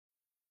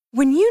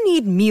When you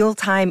need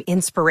mealtime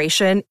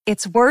inspiration,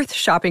 it's worth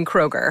shopping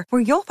Kroger,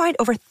 where you'll find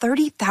over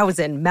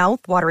 30,000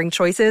 mouth-watering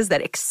choices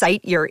that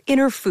excite your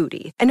inner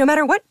foodie. And no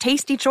matter what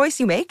tasty choice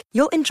you make,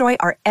 you'll enjoy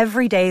our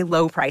everyday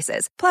low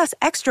prices, plus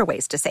extra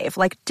ways to save,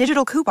 like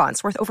digital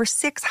coupons worth over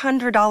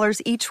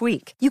 $600 each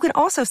week. You can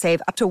also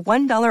save up to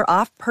 $1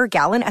 off per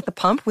gallon at the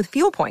pump with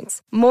fuel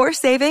points. More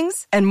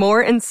savings and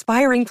more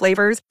inspiring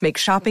flavors make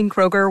shopping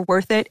Kroger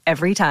worth it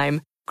every time.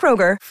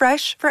 Kroger,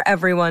 fresh for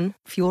everyone.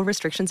 Fuel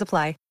restrictions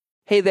apply.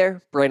 Hey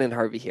there, Brandon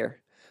Harvey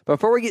here.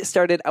 Before we get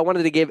started, I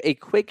wanted to give a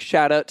quick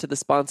shout out to the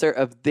sponsor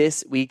of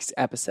this week's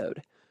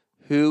episode,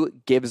 Who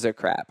Gives a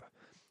Crap.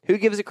 Who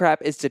Gives a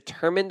Crap is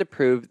determined to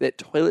prove that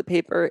toilet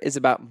paper is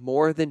about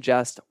more than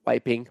just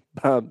wiping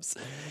bums.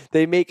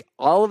 They make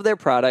all of their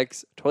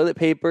products, toilet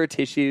paper,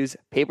 tissues,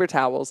 paper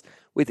towels,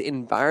 with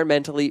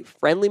environmentally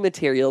friendly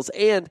materials,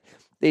 and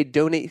they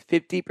donate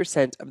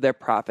 50% of their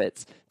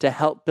profits to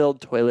help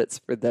build toilets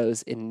for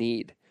those in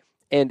need.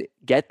 And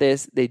get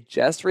this, they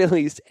just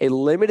released a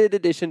limited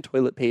edition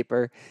toilet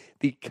paper,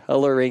 the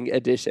Coloring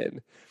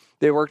Edition.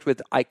 They worked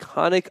with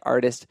iconic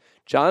artist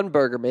John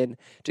Bergerman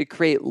to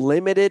create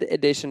limited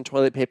edition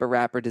toilet paper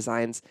wrapper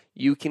designs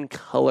you can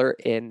color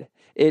in.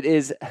 It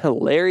is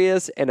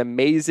hilarious and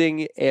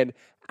amazing and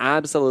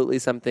absolutely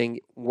something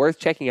worth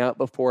checking out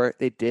before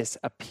they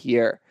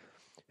disappear.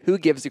 Who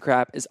Gives a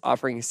Crap is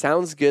offering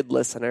Sounds Good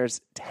listeners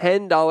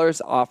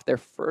 $10 off their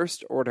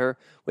first order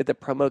with the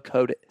promo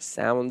code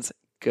SOUNDSGOOD.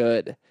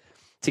 To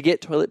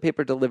get toilet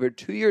paper delivered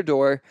to your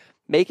door,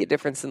 make a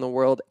difference in the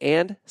world,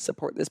 and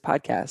support this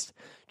podcast,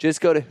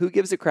 just go to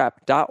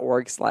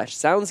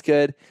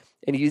whogivesacrap.org/soundsgood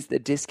and use the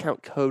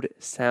discount code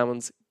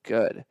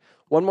SOUNDSGOOD.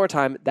 One more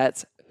time,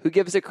 that's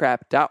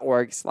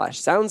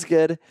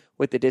whogivesacrap.org/soundsgood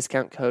with the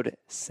discount code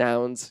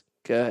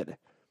SOUNDSGOOD.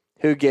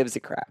 Who gives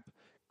a crap?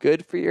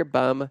 Good for your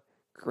bum,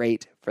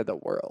 great for the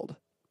world.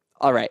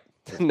 All right,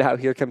 now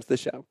here comes the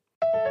show.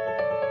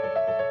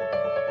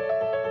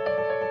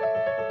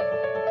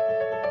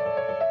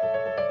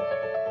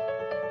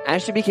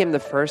 As she became the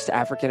first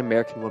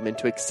African-American woman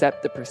to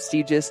accept the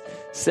prestigious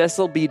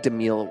Cecil B.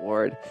 DeMille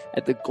Award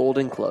at the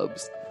Golden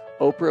Globes,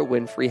 Oprah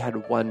Winfrey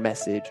had one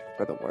message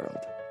for the world.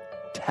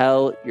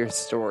 Tell your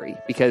story,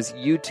 because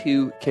you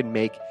too can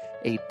make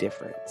a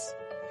difference.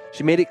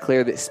 She made it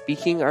clear that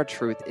speaking our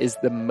truth is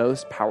the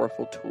most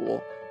powerful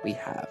tool we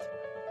have.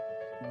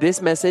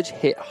 This message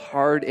hit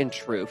hard and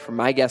true for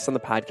my guest on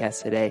the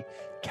podcast today,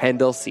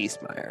 Kendall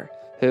Ciesemier,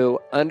 who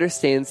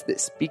understands that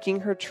speaking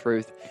her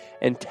truth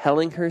and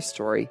telling her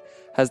story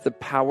has the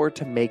power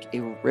to make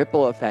a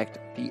ripple effect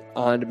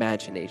beyond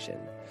imagination.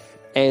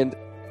 And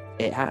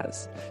it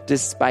has,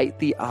 despite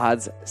the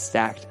odds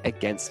stacked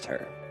against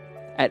her.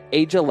 At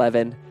age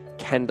 11,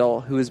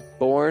 Kendall, who was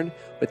born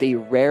with a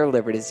rare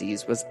liver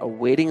disease, was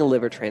awaiting a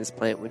liver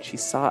transplant when she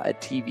saw a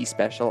TV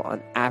special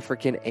on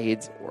African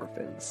AIDS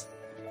orphans.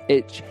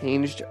 It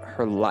changed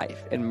her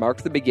life and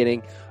marked the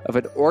beginning of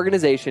an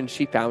organization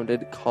she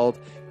founded called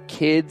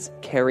Kids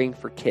Caring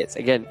for Kids.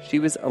 Again, she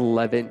was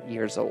 11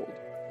 years old.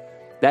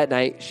 That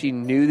night, she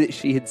knew that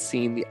she had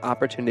seen the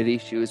opportunity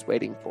she was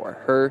waiting for,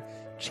 her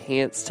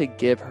chance to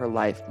give her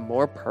life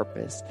more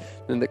purpose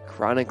than the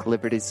chronic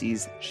liver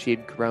disease she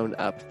had grown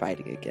up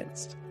fighting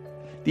against.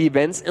 The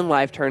events and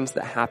life turns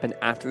that happen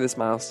after this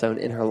milestone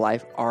in her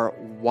life are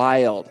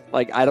wild.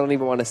 I don't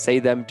even want to say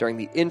them during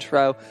the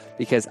intro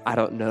because I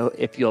don't know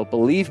if you'll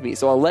believe me.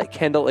 So I'll let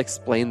Kendall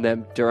explain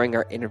them during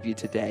our interview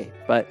today.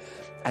 But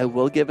I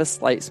will give a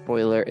slight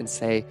spoiler and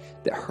say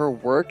that her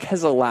work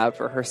has allowed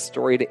for her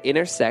story to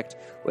intersect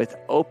with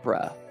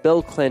Oprah,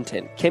 Bill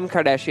Clinton, Kim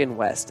Kardashian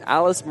West,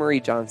 Alice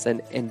Marie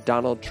Johnson, and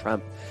Donald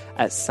Trump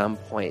at some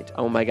point.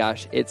 Oh my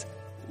gosh, it's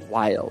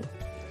wild.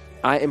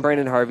 I am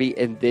Brandon Harvey,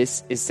 and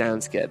this is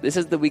Sounds Good. This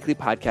is the weekly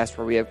podcast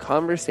where we have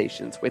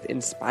conversations with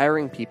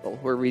inspiring people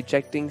who are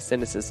rejecting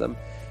cynicism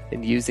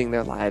and using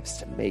their lives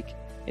to make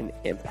an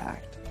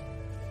impact.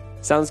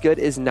 Sounds Good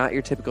is not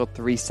your typical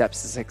 3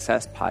 Steps to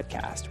Success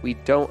podcast. We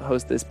don't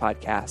host this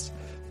podcast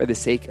for the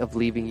sake of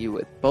leaving you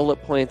with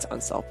bullet points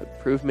on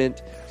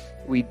self-improvement.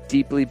 We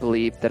deeply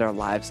believe that our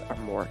lives are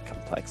more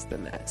complex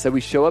than that. So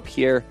we show up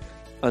here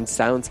on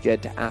Sounds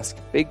Good to ask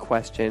big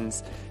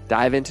questions,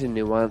 dive into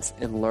nuance,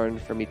 and learn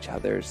from each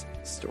other's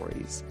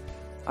stories.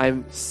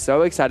 I'm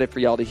so excited for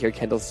y'all to hear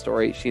Kendall's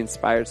story. She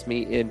inspires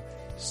me in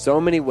so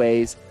many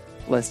ways.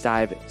 Let's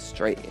dive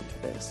straight into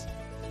this.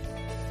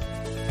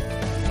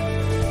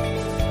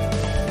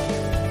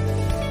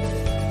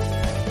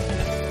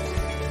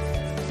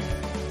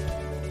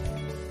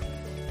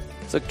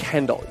 So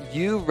Kendall,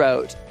 you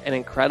wrote an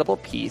incredible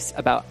piece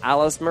about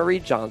Alice Marie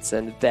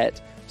Johnson that,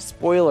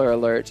 spoiler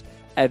alert,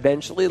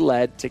 eventually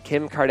led to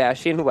Kim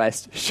Kardashian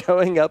West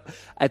showing up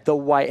at the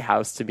White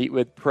House to meet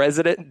with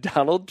President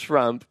Donald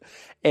Trump,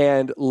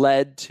 and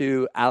led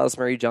to Alice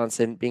Marie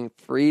Johnson being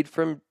freed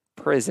from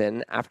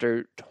prison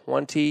after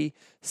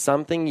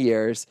 20-something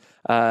years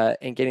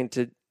and getting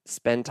to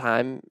spend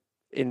time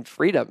in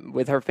freedom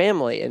with her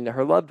family and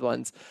her loved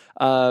ones.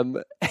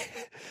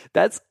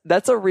 That's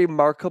a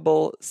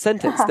remarkable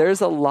sentence.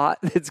 There's a lot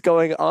that's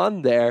going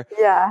on there.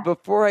 Yeah.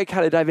 Before I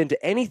kind of dive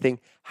into anything,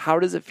 how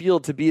does it feel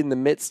to be in the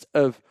midst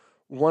of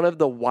one of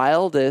the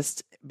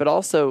wildest, but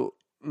also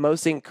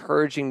most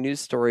encouraging news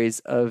stories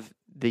of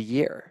the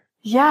year?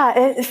 Yeah,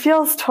 it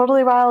feels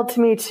totally wild to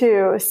me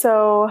too.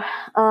 So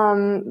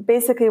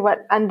basically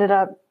what ended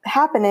up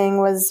happening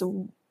was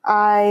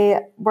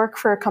I work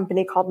for a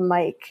company called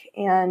Mic,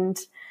 and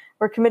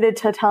we're committed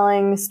to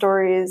telling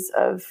stories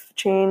of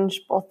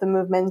change, both the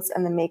movements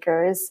and the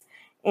makers.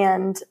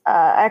 And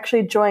I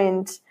actually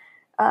joined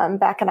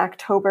back in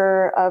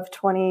October of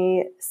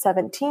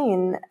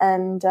 2017.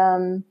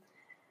 And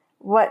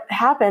what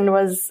happened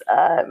was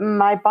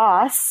my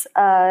boss,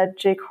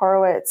 Jake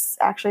Horowitz,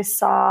 actually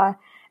saw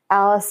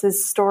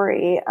Alice's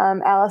story.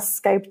 Alice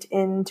Skyped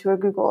into a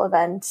Google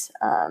event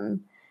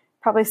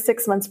probably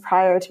 6 months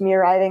prior to me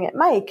arriving at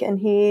Mic, and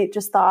he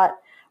just thought,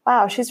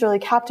 wow, she's really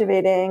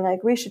captivating.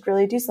 Like, we should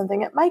really do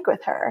something at Mic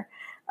with her.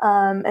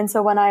 And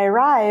so when I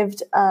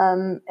arrived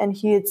and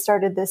he had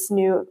started this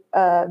new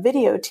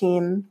video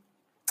team,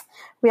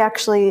 we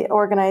actually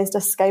organized a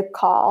Skype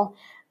call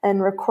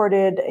and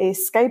recorded a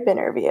Skype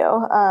interview.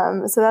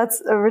 So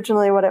that's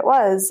originally what it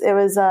was. It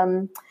was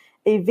a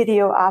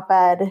video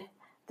op-ed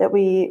that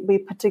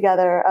we put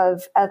together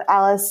of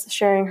Alice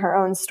sharing her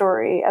own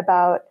story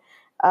about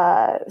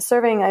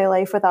serving a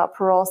life without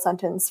parole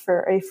sentence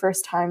for a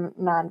first-time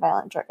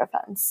nonviolent drug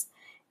offense.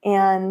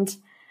 And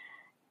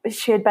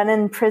she had been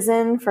in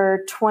prison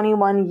for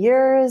 21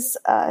 years.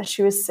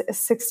 She was a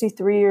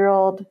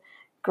 63-year-old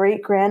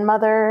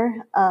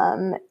great-grandmother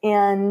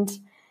and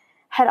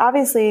had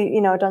obviously,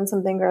 done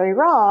something very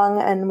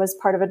wrong and was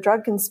part of a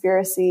drug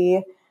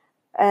conspiracy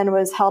and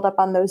was held up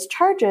on those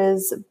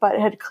charges, but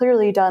had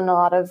clearly done a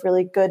lot of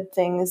really good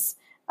things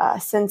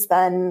since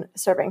then,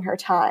 serving her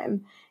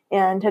time,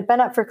 and had been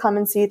up for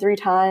clemency 3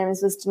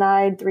 times, was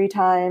denied 3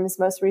 times,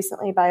 most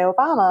recently by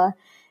Obama.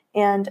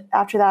 And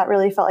after that,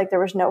 really felt like there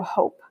was no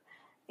hope.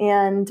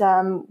 And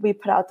we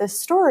put out this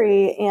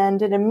story,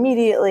 and it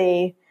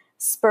immediately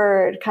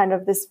spurred kind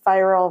of this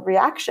viral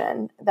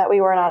reaction that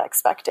we were not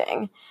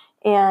expecting.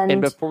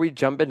 And before we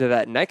jump into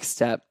that next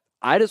step,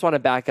 I just want to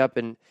back up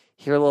and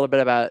hear a little bit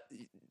about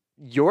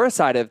your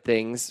side of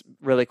things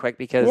really quick,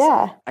 because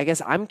I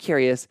guess I'm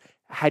curious,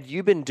 had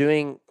you been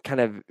doing kind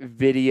of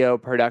video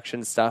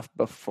production stuff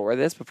before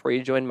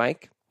you joined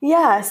Mic?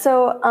 Yeah.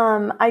 So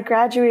I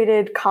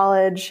graduated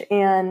college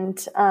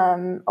and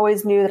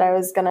always knew that I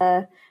was going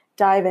to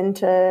dive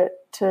into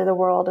the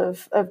world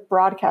of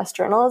broadcast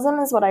journalism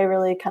is what I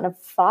really kind of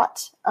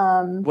thought.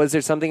 Was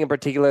there something in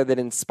particular that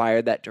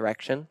inspired that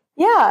direction?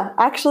 Yeah,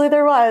 actually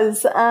there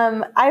was.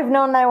 I've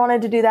known I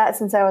wanted to do that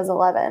since I was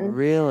 11.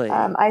 Really?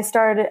 I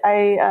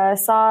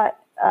saw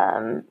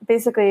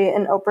basically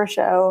an Oprah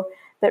show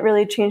that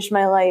really changed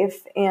my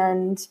life.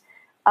 And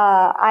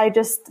I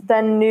just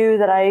then knew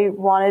that I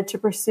wanted to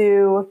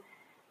pursue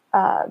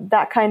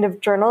that kind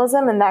of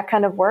journalism and that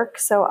kind of work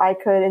so I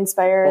could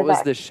inspire. What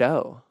was the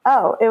show?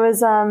 Oh, it was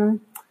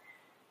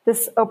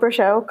this Oprah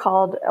show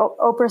called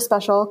Oprah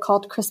special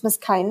called Christmas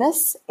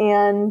Kindness.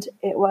 And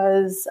it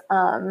was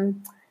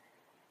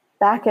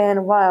back in,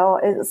 it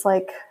was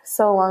like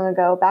so long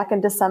ago, back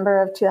in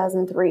December of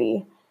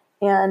 2003.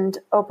 And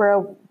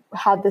Oprah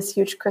had this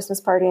huge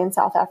Christmas party in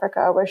South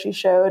Africa where she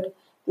showed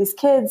these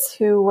kids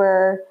who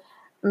were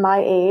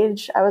my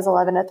age, I was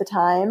 11 at the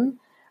time,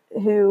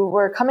 who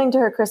were coming to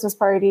her Christmas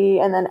party.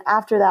 And then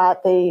after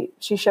that,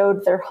 she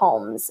showed their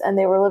homes, and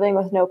they were living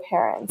with no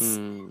parents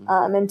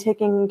and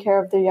taking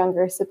care of their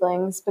younger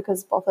siblings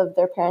because both of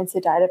their parents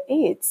had died of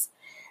AIDS.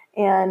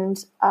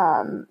 And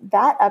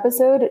that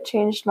episode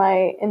changed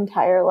my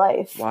entire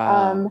life.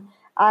 Wow.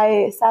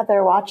 I sat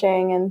there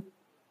watching and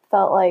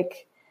felt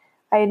like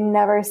I had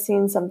never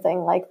seen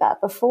something like that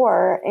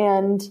before.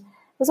 And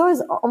I was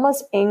always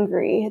almost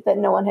angry that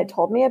no one had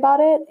told me about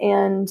it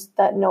and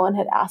that no one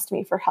had asked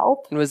me for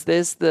help. And was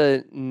this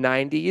the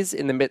 90s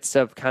in the midst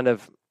of kind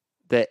of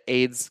the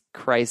AIDS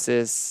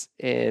crisis?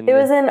 It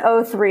was in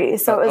 2003.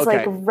 So it was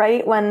like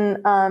right when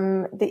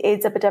the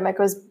AIDS epidemic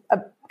was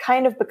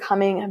kind of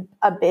becoming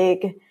a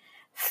big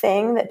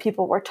thing that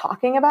people were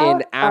talking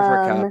about. In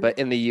Africa, but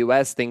in the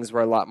US, things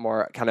were a lot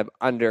more kind of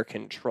under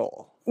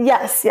control.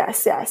 Yes.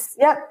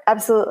 Yep,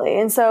 absolutely.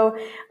 And so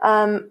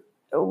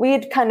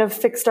we'd kind of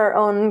fixed our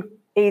own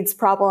AIDS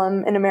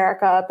problem in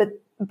America,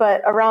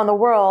 but around the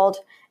world,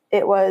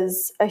 it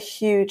was a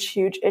huge,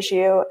 huge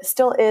issue.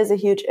 Still is a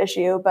huge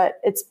issue, but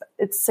it's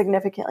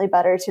significantly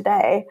better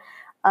today.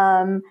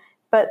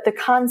 But the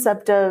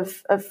concept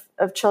of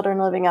children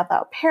living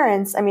without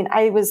parents, I mean,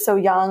 I was so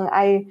young.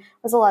 I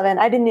was 11.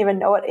 I didn't even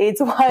know what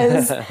AIDS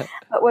was.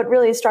 But what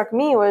really struck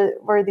me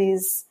were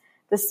this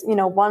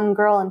one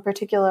girl in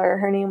particular.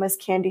 Her name was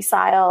Candy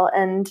Sile,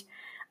 and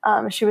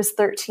she was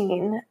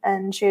 13,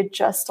 and she had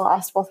just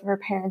lost both of her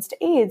parents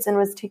to AIDS and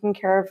was taking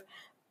care of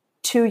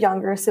 2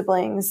 younger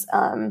siblings,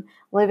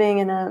 living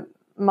in a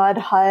mud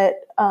hut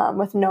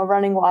with no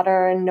running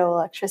water and no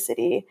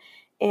electricity.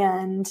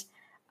 And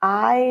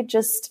I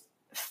just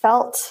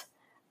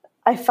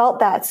I felt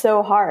that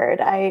so hard.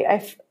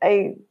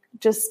 I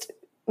just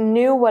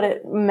knew what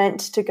it meant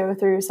to go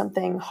through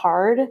something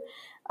hard.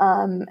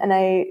 And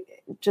I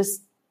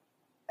just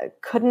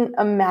couldn't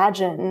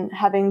imagine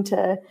having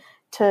to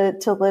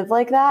live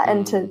like that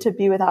and to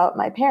be without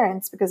my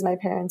parents, because my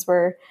parents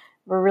were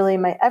really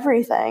my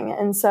everything.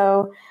 And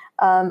so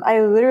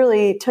I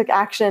literally took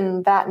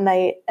action that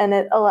night, and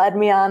it led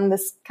me on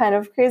this kind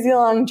of crazy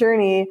long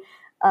journey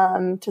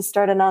to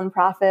start a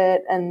nonprofit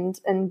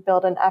and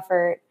build an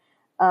effort.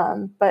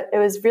 But it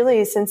was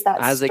really since that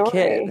as story. a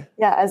kid.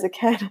 Yeah, as a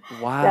kid.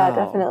 Wow. Yeah,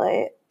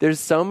 definitely. There's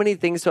so many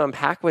things to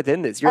unpack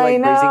within this. You're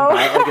like breezing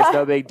by it like it's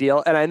no big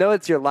deal. And I know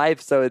it's your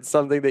life, so it's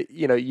something that,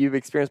 you've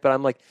experienced, but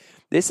I'm like,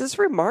 this is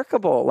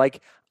remarkable.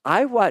 Like,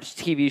 I watched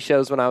TV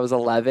shows when I was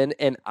 11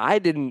 and I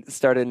didn't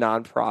start a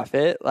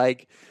nonprofit.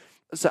 Like,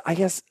 so I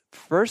guess,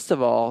 first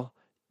of all,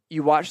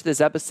 you watched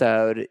this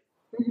episode.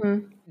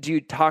 Mm-hmm. Do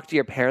you talk to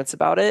your parents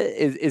about it?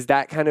 Is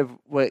that kind of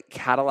what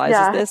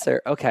catalyzes this?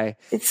 Or okay.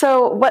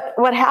 So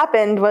what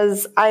happened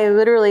was I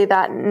literally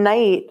that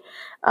night,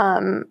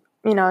 I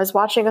was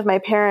watching with my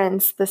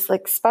parents this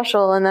like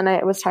special, and then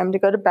it was time to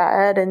go to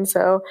bed. And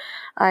so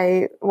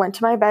I went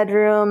to my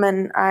bedroom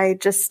and I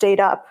just stayed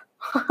up.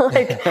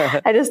 Like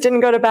I just didn't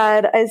go to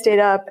bed. I stayed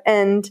up,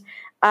 and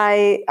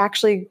I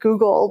actually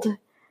Googled.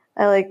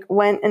 I like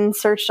went and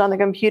searched on the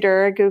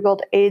computer,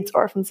 Googled AIDS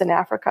orphans in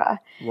Africa.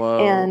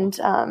 Whoa.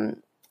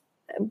 And,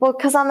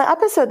 because on the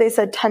episode, they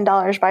said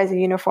 $10 buys a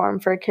uniform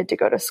for a kid to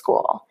go to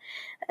school,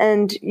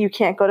 and you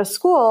can't go to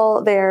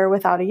school there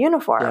without a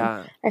uniform.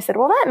 Yeah. I said,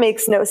 well, that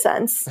makes no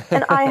sense.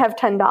 And I have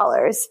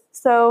 $10.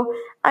 So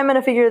I'm going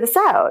to figure this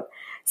out.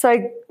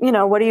 So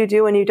what do you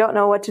do when you don't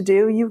know what to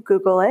do? You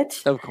Google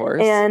it. Of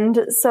course.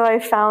 And so I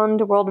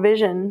found World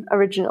Vision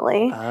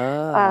originally,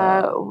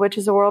 which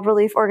is a world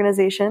relief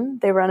organization.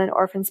 They run an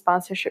orphan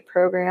sponsorship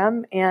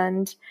program.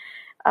 And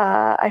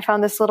I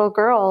found this little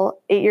girl,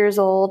 8 years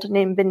old,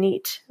 named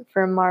Benit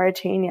from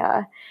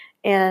Mauritania.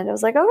 And I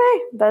was like,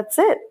 okay, that's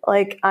it.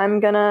 Like, I'm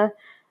going to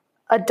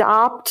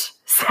adopt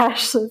 /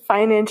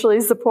 financially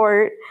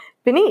support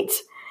Benit.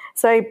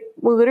 So I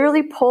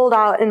literally pulled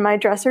out in my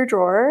dresser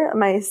drawer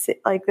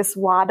this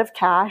wad of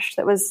cash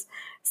that was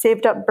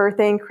saved up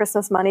birthday and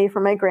Christmas money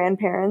from my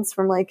grandparents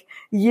from like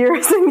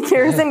years and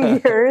years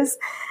and years.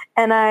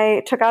 And I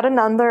took out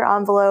another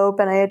envelope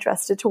and I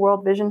addressed it to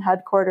World Vision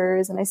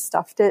headquarters, and I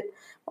stuffed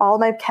all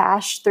my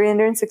cash,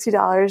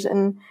 $360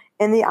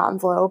 in the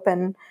envelope.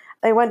 And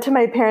I went to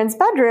my parents'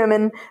 bedroom,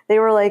 and they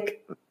were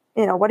like,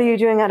 what are you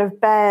doing out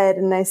of bed?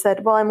 And I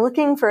said, well, I'm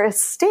looking for a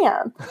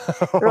stamp.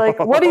 They're like,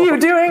 what are you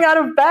doing out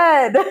of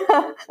bed?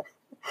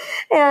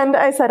 And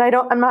I said,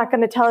 I'm not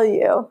going to tell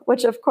you,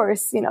 which of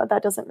course,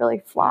 that doesn't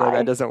really fly. No,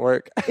 that doesn't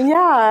work.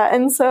 Yeah.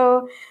 And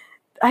so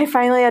I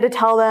finally had to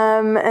tell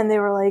them, and they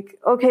were like,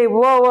 okay,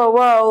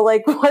 whoa,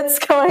 like what's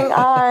going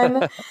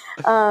on?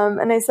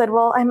 And I said,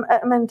 well,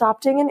 I'm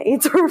adopting an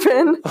AIDS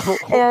orphan,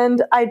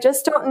 and I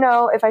just don't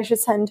know if I should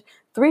send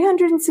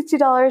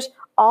 $360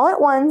 all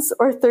at once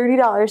or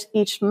 $30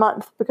 each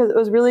month, because it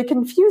was really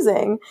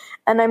confusing.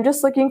 And I'm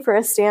just looking for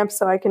a stamp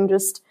so I can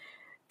just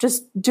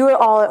do it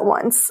all at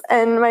once.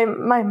 And my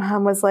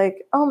mom was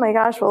like, oh my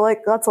gosh, well,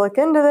 like, let's look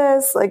into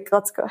this. Like,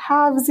 let's go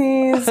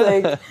halvesies,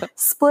 like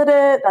split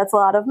it. That's a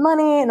lot of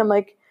money. And I'm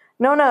like,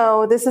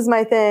 no, this is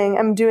my thing.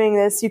 I'm doing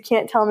this. You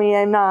can't tell me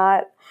I'm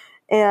not.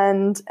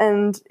 And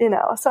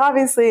so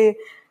obviously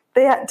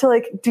they had to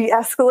like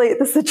de-escalate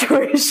the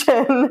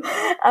situation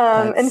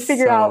and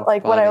figure out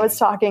like what I was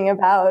talking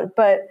about.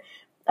 But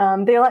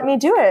they let me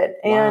do it.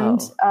 Wow.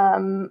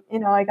 And,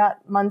 I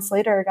got months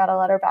later, got a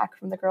letter back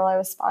from the girl I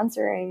was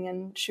sponsoring,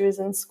 and she was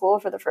in school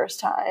for the first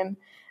time.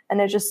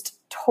 And it just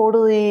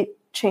totally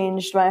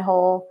changed my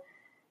whole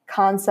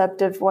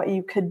concept of what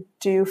you could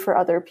do for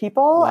other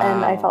people. Wow.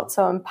 And I felt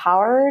so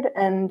empowered,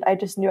 and I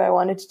just knew I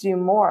wanted to do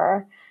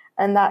more.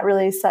 And that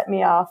really set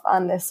me off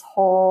on this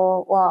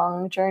whole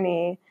long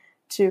journey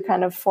to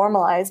kind of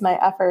formalize my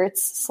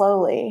efforts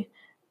slowly.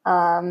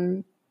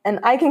 And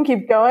I can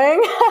keep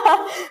going,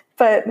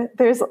 but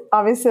there's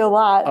obviously a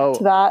lot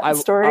to that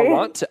story. I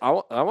want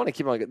to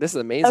keep on. This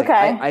is amazing.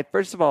 Okay. I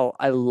first of all,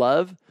 I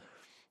love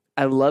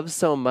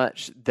so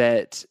much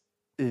that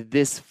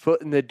this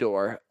foot in the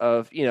door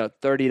of,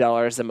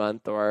 $30 a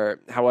month or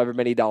however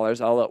many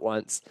dollars all at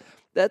once.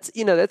 That's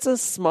a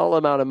small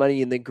amount of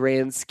money in the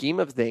grand scheme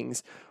of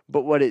things.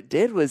 But what it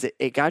did was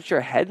it got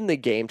your head in the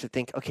game to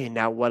think, okay,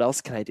 now what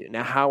else can I do?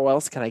 Now how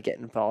else can I get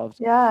involved?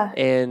 Yeah.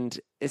 And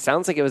it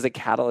sounds like it was a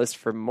catalyst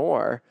for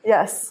more.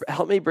 Yes.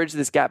 Help me bridge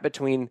this gap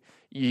between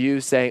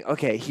you saying,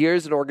 okay,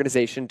 here's an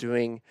organization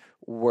doing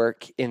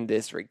work in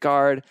this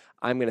regard.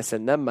 I'm going to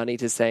send them money,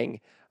 to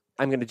saying,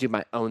 I'm going to do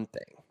my own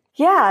thing.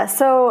 Yeah.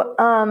 So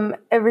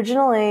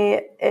originally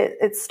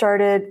it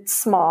started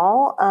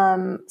small.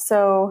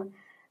 So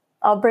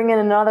I'll bring in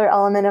another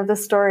element of the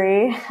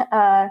story.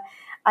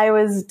 I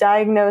was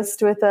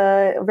diagnosed with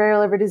a rare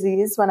liver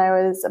disease when I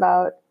was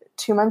about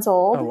 2 months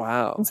old. Oh,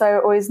 wow. And so I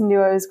always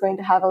knew I was going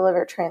to have a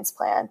liver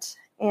transplant.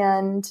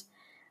 And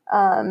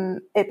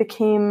it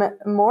became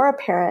more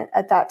apparent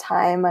at that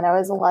time when I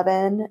was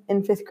 11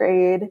 in 5th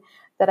grade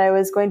that I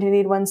was going to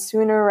need one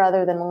sooner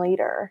rather than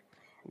later.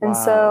 Wow. And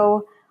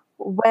so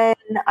when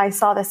I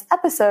saw this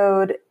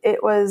episode,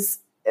 it was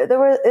a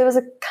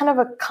kind of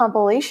a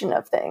compilation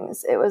of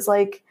things. It was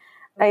like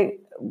I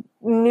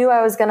knew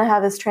I was going to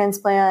have this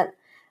transplant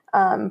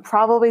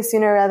probably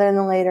sooner rather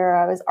than later.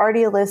 I was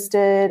already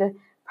listed,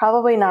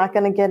 probably not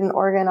going to get an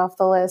organ off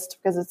the list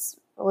because it's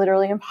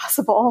literally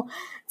impossible.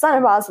 It's not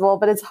impossible,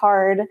 but it's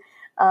hard.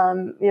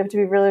 You have to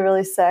be really,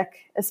 really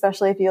sick,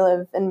 especially if you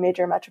live in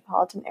major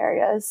metropolitan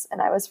areas.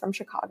 And I was from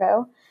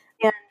Chicago.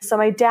 And so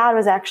my dad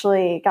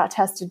got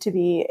tested to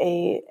be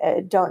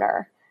a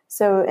donor.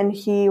 So, and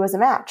he was a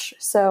match.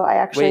 So I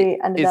actually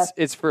ended up.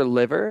 It's for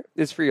liver?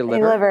 It's for your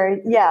liver?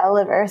 Liver. Yeah,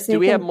 liver. So Do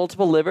we have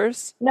multiple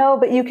livers? No,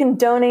 but you can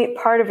donate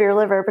part of your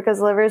liver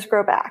because livers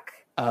grow back.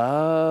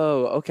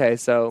 Oh, okay.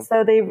 So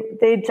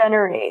they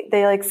generate,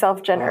 they like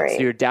self-generate.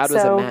 So your dad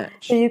was a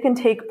match. So you can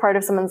take part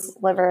of someone's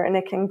liver and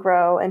it can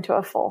grow into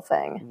a full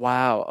thing.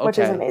 Wow. Okay. Which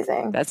is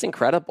amazing. That's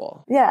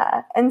incredible.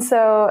 Yeah. And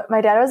so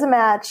my dad was a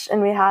match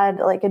and we had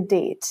like a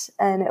date,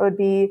 and it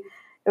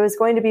was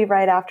going to be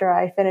right after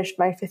I finished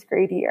my 5th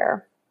grade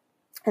year.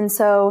 And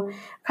so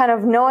kind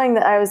of knowing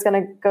that I was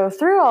going to go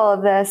through all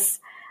of this,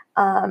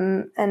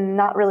 and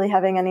not really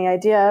having any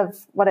idea of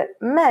what it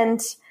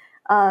meant,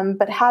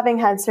 but having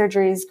had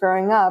surgeries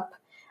growing up,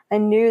 I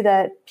knew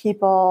that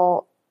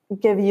people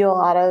give you a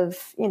lot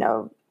of,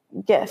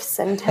 gifts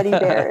and teddy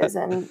bears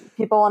and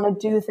people want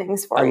to do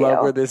things for you. I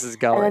love where this is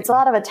going. And it's a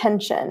lot of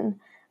attention.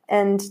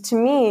 And to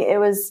me, it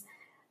was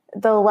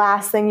the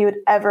last thing you would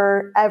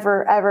ever,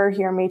 ever, ever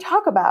hear me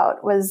talk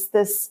about was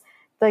this,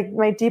 like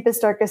my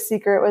deepest, darkest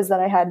secret was that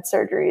I had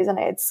surgeries and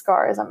I had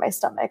scars on my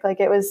stomach.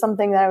 Like it was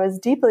something that I was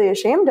deeply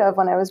ashamed of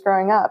when I was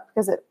growing up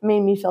because it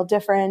made me feel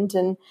different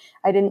and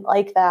I didn't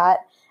like that.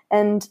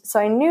 And so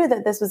I knew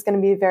that this was going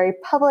to be a very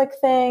public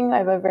thing. I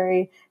have a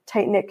very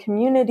tight-knit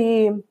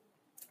community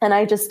and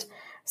I just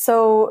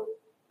so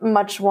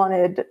much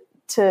wanted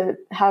to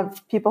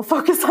have people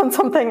focus on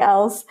something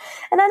else.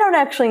 And I don't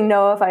actually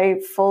know if I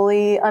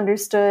fully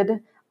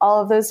understood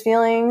all of those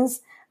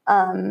feelings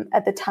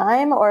at the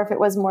time, or if it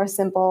was more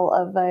simple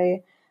of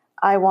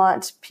I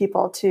want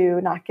people to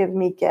not give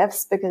me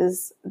gifts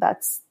because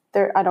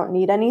I don't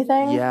need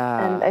anything.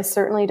 Yeah. And I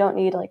certainly don't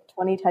need like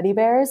 20 teddy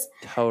bears.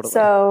 Totally.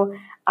 So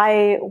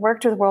I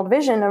worked with World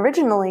Vision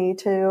originally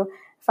to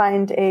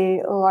find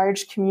a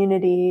large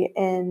community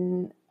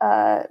in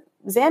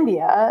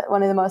Zambia,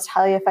 one of the most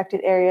highly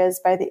affected areas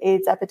by the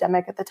AIDS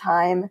epidemic at the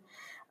time.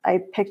 I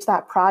picked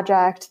that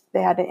project.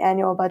 They had an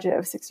annual budget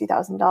of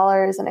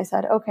 $60,000. And I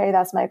said, okay,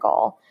 that's my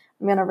goal.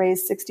 I'm going to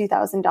raise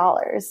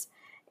 $60,000.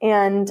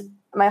 And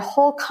my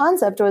whole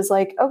concept was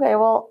like, okay,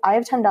 well, I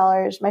have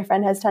 $10. My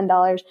friend has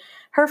 $10.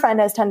 Her friend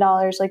has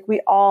 $10. Like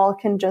we all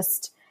can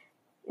just,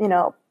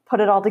 put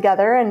it all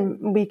together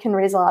and we can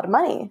raise a lot of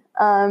money.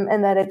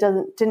 And that it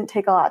didn't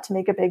take a lot to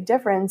make a big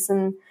difference.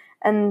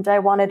 And I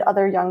wanted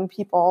other young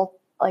people,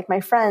 like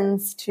my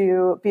friends,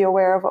 to be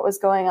aware of what was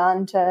going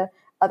on to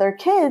other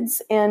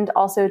kids and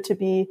also to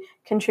be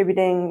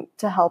contributing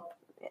to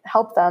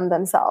help them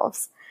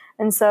themselves.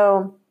 And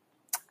so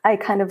I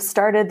kind of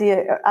started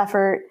the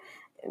effort.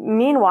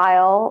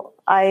 Meanwhile,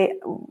 I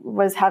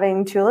was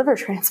having 2 liver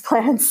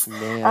transplants.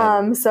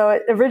 So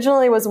it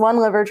originally was 1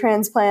 liver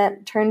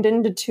transplant, turned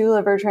into 2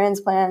 liver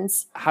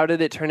transplants. How did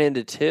it turn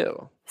into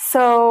 2?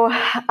 So,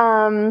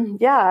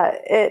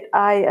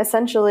 I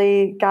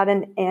essentially got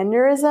an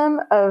aneurysm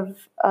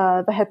of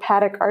the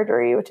hepatic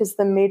artery, which is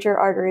the major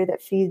artery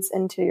that feeds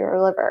into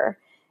your liver.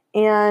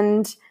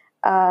 And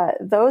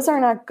those are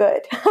not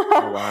good.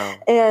 Oh, wow.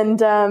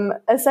 And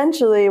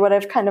essentially what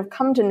I've kind of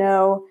come to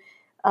know,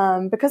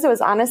 because it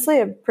was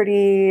honestly I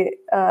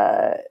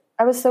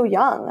was so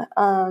young.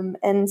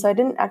 And so I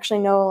didn't actually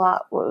know a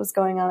lot what was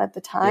going on at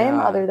the time,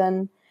 other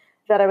than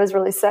that I was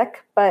really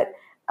sick. But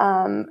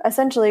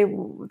essentially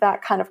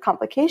that kind of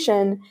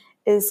complication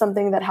is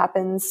something that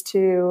happens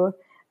to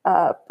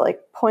like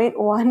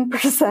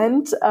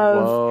 0.1%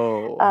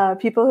 of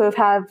people who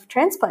have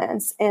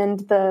transplants. And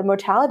the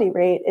mortality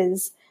rate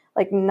is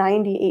like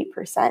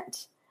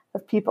 98%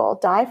 of people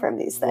die from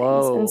these things.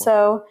 Whoa. And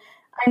so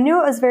I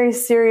knew it was very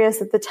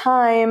serious at the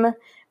time,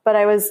 but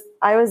I was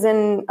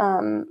in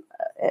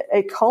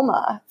a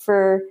coma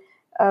for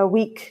a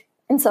week.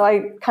 And so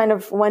I kind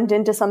of went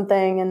into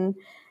something and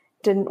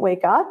didn't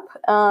wake up.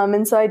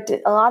 And so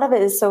a lot of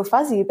it is so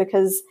fuzzy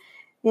because,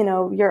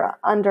 you're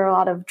under a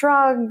lot of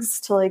drugs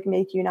to like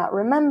make you not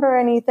remember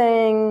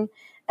anything.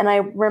 And I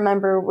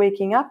remember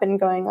waking up and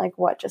going like,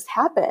 what just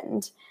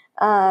happened?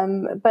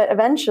 But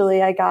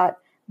eventually I got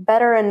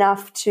better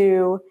enough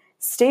to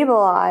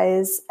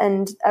stabilize,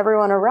 and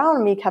everyone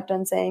around me kept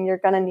on saying, you're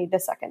going to need a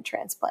second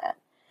transplant.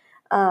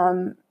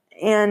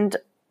 And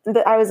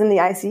I was in the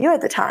ICU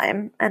at the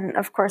time. And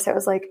of course I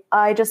was like,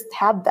 I just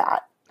had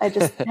that. I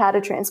just had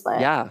a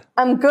transplant. Yeah.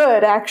 I'm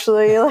good,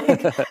 actually.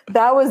 Like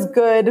that was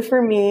good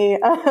for me.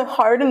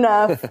 Hard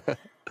enough.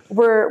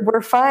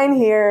 we're fine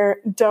here.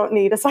 Don't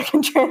need a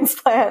second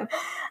transplant.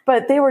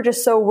 But they were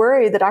just so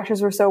worried. The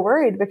doctors were so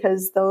worried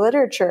because the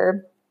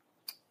literature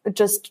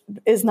just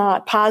is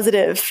not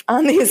positive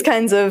on these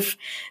kinds of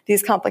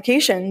these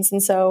complications.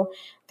 And so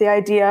the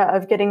idea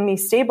of getting me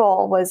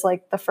stable was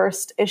like the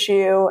first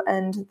issue,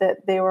 and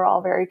that they were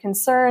all very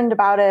concerned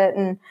about it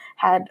and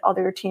had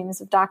other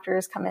teams of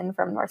doctors come in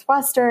from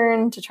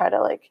Northwestern to try to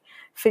like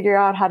figure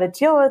out how to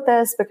deal with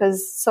this,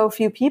 because so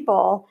few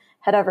people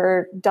had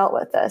ever dealt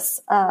with this.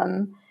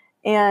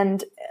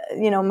 And,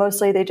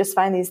 mostly they just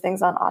find these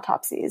things on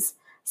autopsies.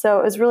 So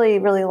it was really,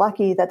 really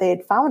lucky that they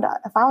had found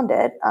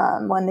it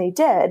when they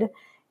did.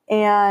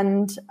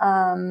 And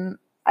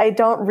I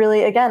don't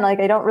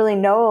really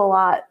know a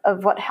lot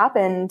of what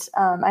happened.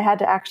 I had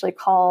to actually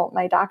call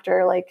my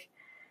doctor. Like,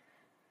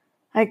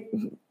 I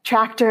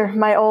tracked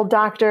my old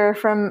doctor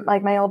from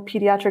like my old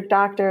pediatric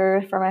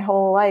doctor for my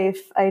whole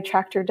life. I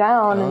tracked her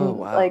down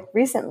like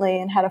recently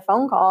and had a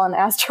phone call and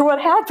asked her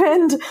what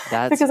happened.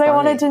 That's because funny. I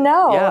wanted to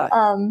know.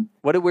 Yeah.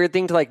 What a weird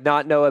thing to like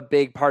not know a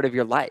big part of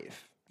your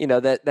life.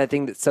 That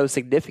thing that's so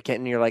significant,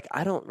 and you're like,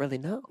 I don't really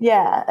know.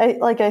 Yeah,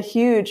 like a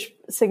huge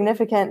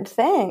significant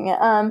thing.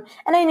 And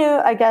I knew,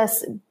 I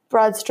guess,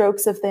 broad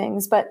strokes of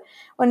things, but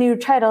when you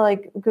try to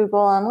like Google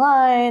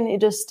online,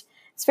 it's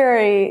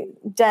very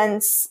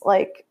dense,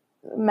 like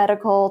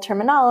medical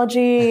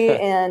terminology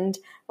and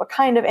what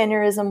kind of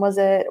aneurysm was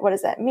it? What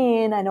does that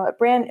mean? I know what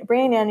brain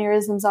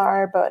aneurysms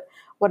are, but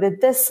what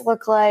did this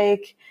look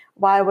like?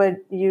 Why would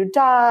you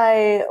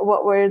die?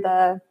 What were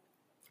the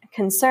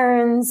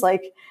concerns?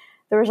 Like,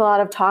 there was a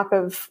lot of talk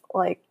of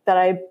like that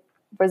I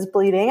was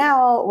bleeding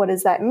out. What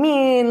does that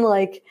mean?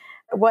 Like,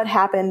 what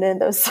happened in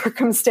those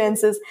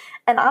circumstances?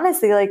 And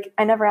honestly, like,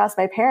 I never asked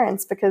my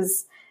parents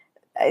because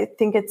I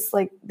think it's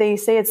like, they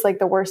say it's like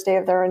the worst day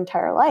of their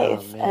entire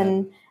life.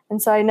 And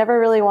so I never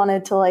really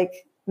wanted to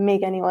like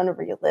make anyone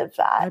relive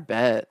that. I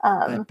bet.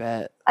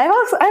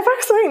 I've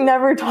actually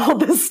never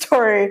told this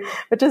story,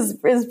 which is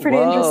pretty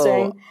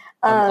interesting.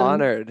 I'm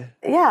honored.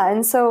 Yeah.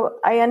 And so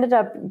I ended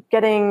up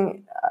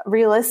getting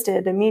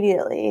relisted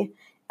immediately,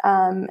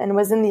 and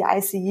was in the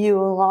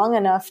ICU long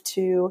enough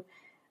to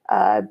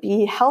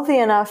be healthy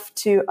enough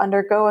to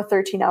undergo a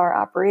 13-hour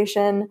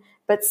operation,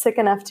 but sick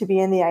enough to be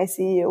in the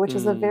ICU, which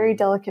is a very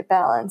delicate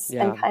balance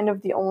and kind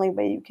of the only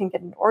way you can get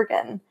an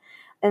organ.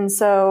 And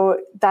so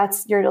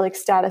that's your like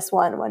status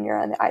one when you're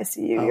in the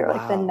ICU. You're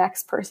like the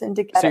next person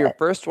to get it. So your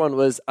first one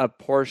was a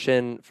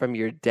portion from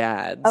your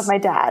dad's. Of my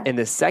dad. And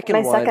the second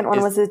one. My second one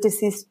was a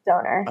deceased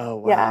donor. Oh,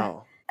 wow. Yeah.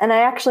 And I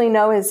actually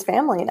know his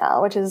family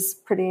now, which is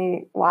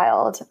pretty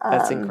wild.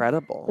 That's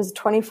incredible. It was a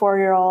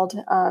 24-year-old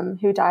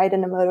who died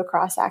in a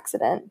motocross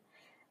accident.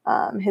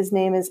 His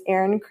name is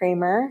Aaron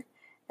Kramer,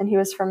 and he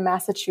was from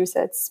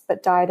Massachusetts,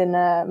 but died in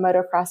a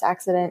motocross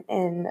accident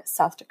in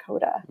South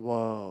Dakota.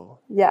 Whoa.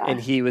 Yeah. And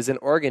he was an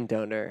organ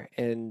donor,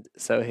 and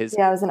so his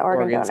I was an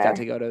organs got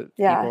to go to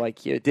people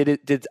like you.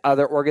 Did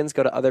other organs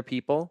go to other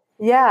people?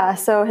 Yeah.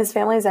 So his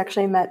family's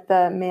actually met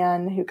the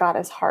man who got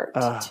his heart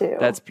too.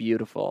 That's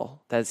beautiful.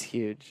 That's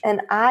huge.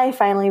 And I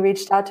finally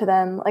reached out to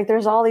them. Like,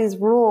 there's all these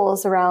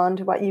rules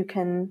around what you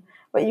can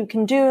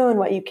do and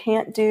what you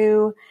can't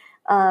do.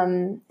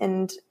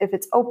 And if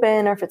it's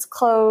open or if it's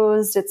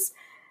closed, it's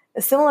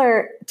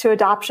similar to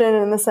adoption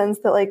in the sense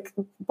that like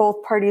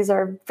both parties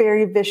are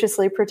very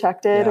viciously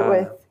protected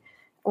with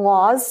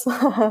laws.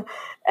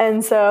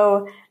 And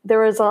so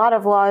there was a lot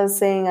of laws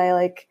saying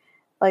like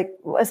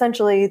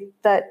essentially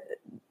that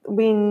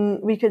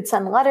we could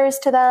send letters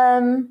to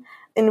them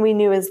and we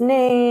knew his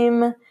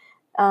name.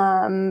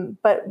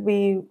 But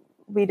we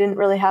didn't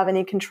really have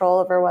any control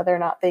over whether or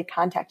not they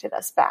contacted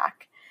us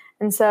back.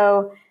 And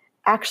so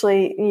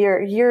actually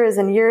years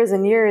and years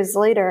and years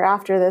later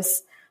after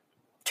this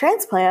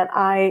transplant,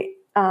 I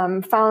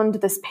found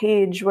this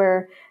page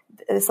where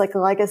it's like a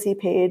legacy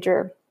page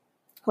or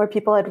where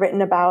people had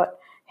written about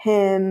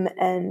him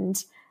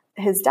and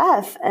his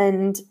death.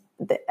 And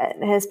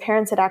his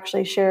parents had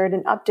actually shared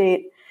an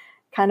update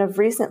kind of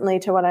recently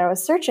to when I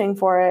was searching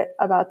for it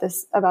about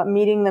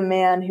meeting the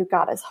man who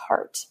got his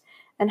heart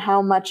and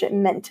how much it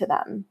meant to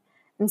them.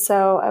 And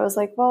so I was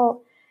like,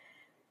 well,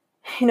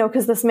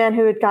 because this man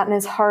who had gotten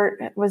his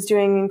heart was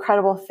doing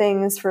incredible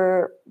things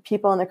for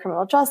people in the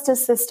criminal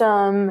justice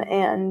system.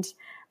 And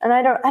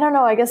I don't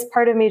know, I guess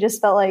part of me just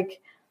felt like,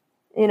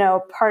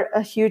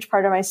 a huge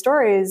part of my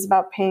story is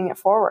about paying it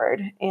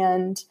forward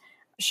and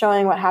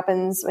showing what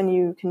happens when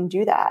you can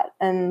do that.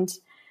 And,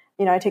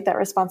 I take that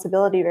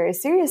responsibility very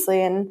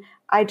seriously. And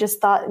I just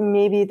thought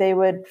maybe they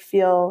would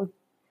feel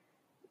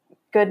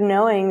good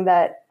knowing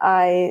that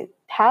I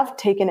have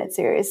taken it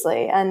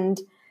seriously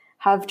and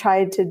have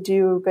tried to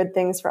do good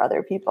things for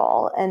other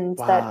people, and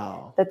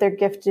that their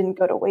gift didn't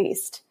go to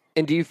waste.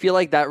 And do you feel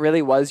like that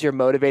really was your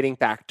motivating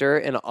factor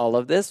in all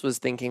of this, was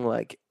thinking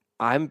like,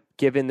 I'm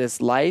given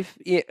this life?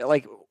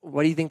 Like,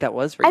 what do you think that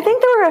was for you? I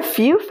think there were a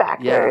few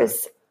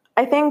factors.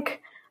 Yeah. I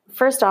think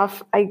first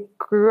off, I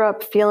grew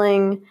up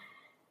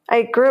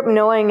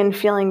knowing and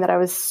feeling that I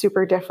was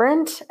super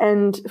different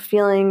and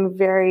feeling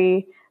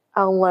very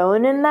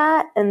alone in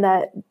that, and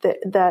that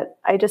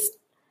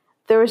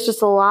there was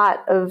just a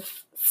lot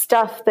of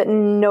stuff that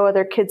no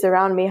other kids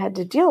around me had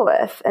to deal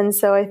with. And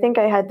so I think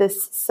I had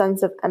this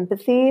sense of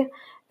empathy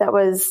that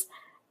was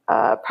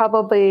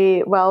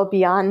probably well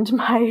beyond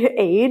my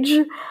age.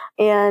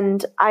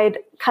 And I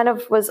kind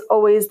of was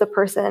always the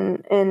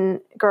person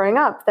in growing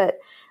up that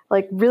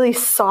like really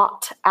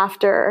sought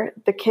after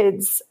the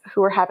kids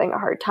who were having a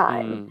hard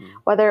time,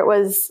 whether it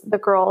was the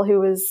girl who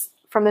was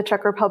from the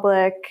Czech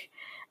Republic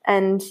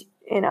and,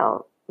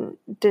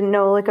 didn't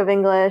know a lick of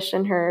English,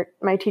 and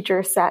my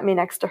teacher sat me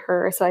next to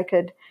her so I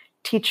could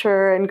teach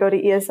her and go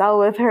to ESL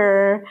with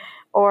her.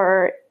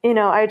 Or,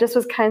 I just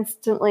was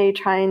constantly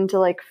trying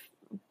to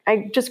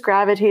I just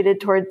gravitated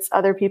towards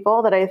other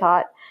people that I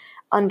thought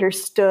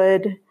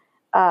understood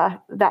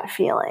that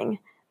feeling.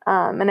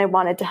 And I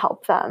wanted to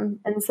help them.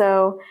 And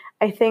so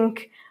I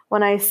think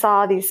when I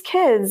saw these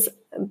kids,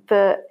 on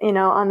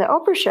the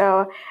Oprah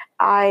show,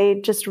 I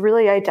just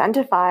really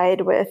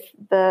identified with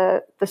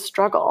the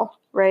struggle,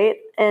 right?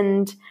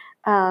 And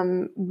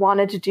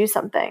wanted to do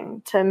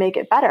something to make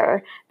it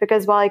better,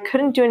 because while I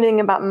couldn't do anything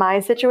about my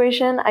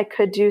situation, I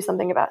could do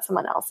something about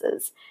someone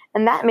else's.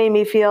 And that made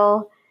me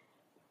feel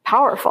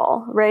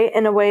powerful, right?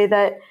 In a way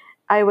that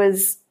I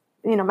was,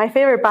 my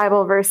favorite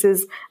Bible verse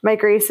is, my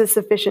grace is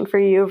sufficient for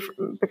you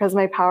because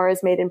my power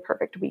is made in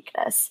perfect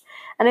weakness.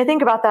 And I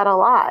think about that a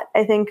lot.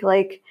 I think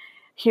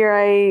here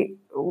I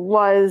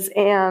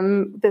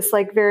am this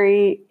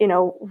very,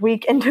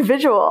 weak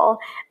individual,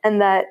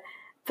 and that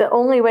the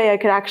only way I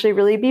could actually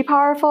really be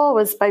powerful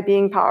was by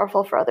being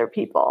powerful for other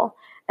people.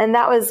 And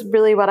that was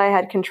really what I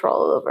had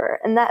control over.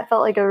 And that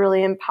felt like a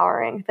really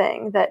empowering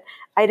thing, that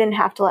I didn't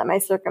have to let my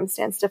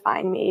circumstance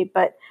define me,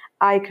 but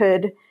I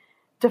could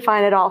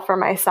define it all for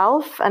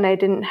myself. And I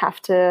didn't have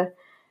to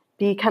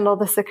be Kendall,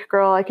 the sick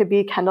girl. I could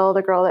be Kendall,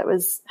 the girl that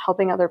was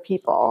helping other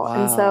people.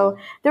 Wow. And so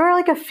there were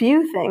a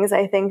few things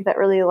I think that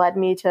really led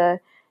me to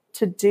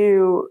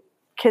do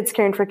Kids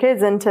Caring for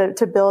Kids and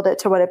to build it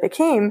to what it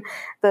became.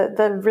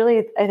 The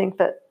really, I think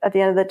that at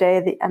the end of the day,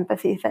 the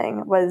empathy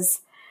thing was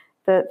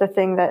the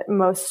thing that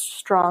most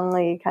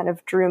strongly kind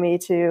of drew me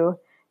to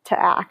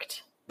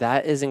act.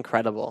 That is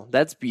incredible.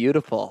 That's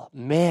beautiful.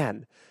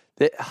 Man,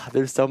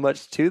 there's so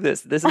much to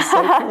this. This is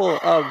so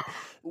cool.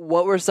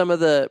 What were some of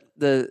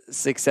the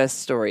success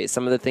stories,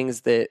 some of the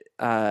things that,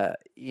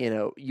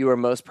 you were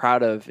most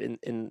proud of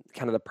in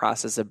kind of the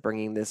process of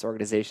bringing this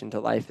organization to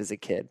life as a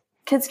kid?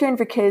 Kids Caring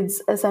for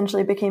Kids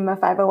essentially became a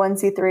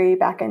 501c3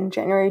 back in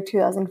January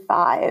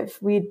 2005.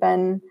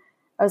 I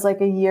was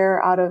a year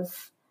out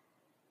of,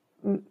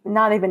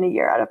 not even a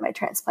year out of my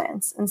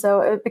transplants. And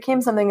so it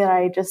became something that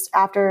I just,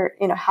 after,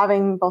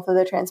 having both of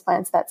the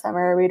transplants that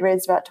summer, we'd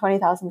raised about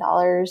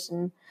 $20,000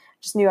 and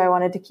just knew I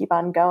wanted to keep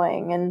on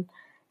going. And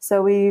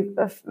so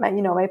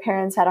my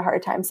parents had a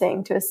hard time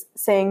saying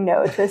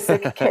no to a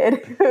sick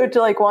kid who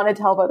wanted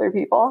to help other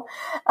people.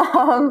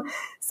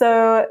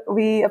 So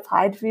we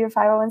applied to be a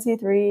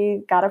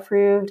 501c3, got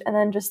approved, and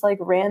then just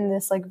ran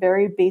this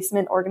very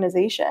basement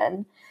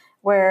organization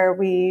where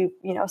we,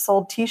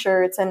 sold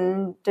t-shirts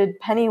and did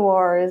penny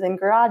wars and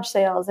garage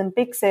sales and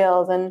bake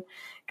sales and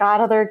got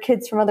other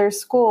kids from other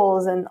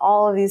schools. And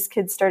all of these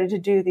kids started to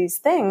do these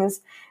things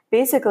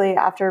basically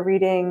after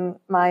reading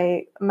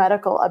my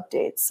medical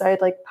updates. So I'd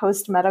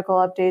post medical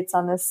updates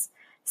on this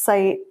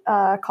site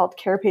called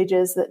Care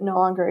Pages that no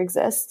longer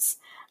exists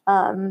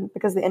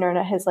because the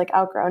internet has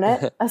outgrown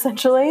it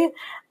essentially.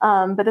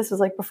 But this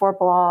was before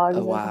blogs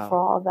and before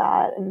all of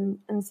that.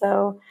 And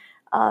so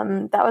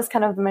that was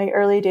kind of my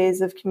early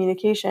days of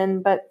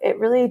communication, but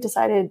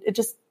it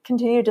just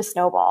continued to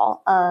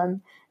snowball.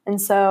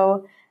 And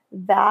so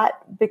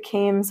that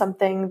became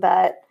something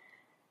that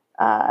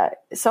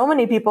so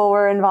many people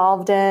were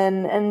involved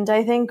in. And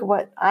I think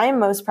what I'm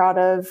most proud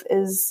of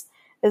is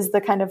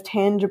the kind of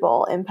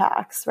tangible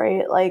impacts,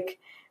 right?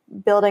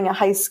 Building a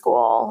high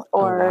school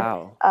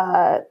or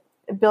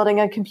building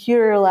a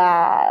computer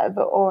lab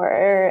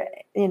or,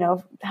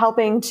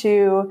 helping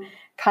to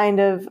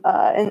kind of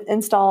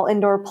install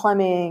indoor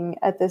plumbing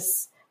at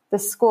this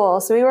school.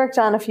 So we worked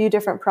on a few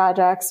different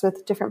projects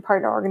with different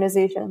partner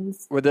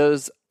organizations. Were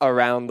those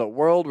around the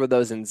world? Were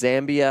those in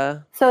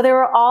Zambia? So they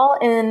were all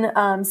in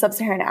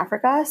sub-Saharan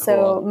Africa. So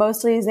cool.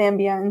 Mostly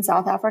Zambia and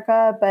South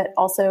Africa, but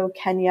also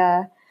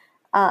Kenya,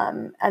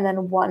 and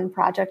then one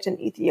project in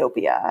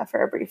Ethiopia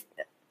for a brief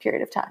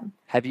period of time.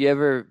 Have you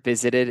ever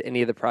visited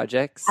any of the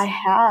projects? I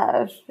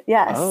have,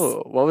 yes.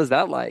 Oh, what was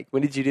that like?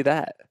 When did you do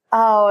that?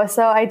 Oh,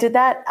 so I did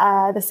that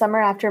the summer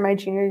after my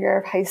junior year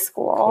of high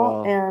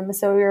school. Cool.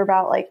 So we were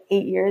about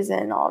 8 years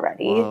in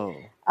already.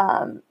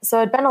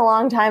 So it'd been a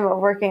long time of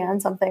working on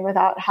something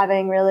without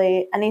having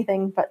really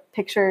anything but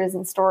pictures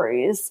and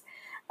stories.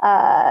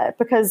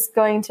 Because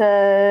going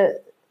to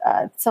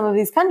some of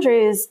these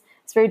countries,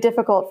 it's very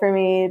difficult for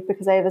me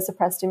because I have a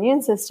suppressed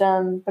immune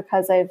system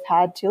because I've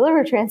had 2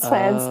 liver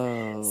transplants.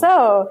 Oh.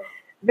 So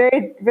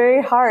very,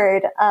 very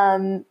hard.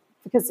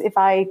 Because if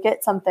I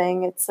get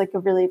something, it's a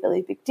really,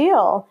 really big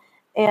deal.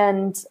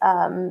 And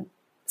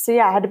so,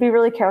 I had to be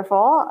really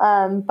careful.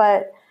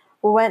 But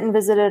we went and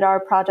visited our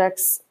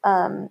projects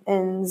in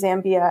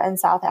Zambia and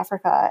South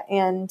Africa.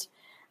 And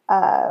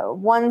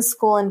one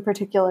school in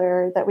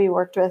particular that we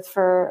worked with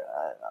for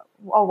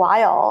a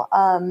while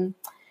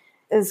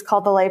is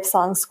called the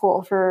Lifelong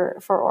School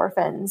for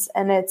Orphans.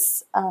 And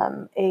it's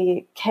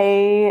a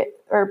K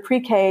or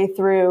pre-K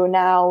through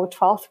now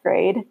 12th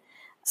grade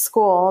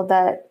school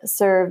that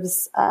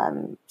serves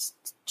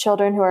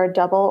children who are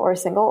double or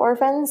single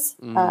orphans.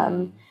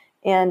 And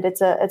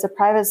it's a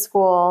private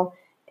school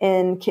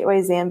in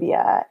Kitwe,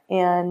 Zambia.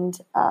 And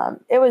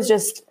it was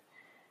just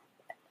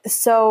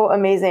so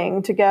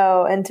amazing to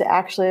go and to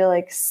actually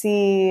like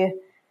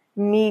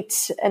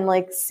meet and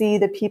like see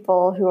the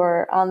people who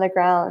are on the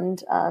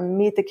ground,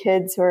 meet the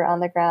kids who are on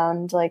the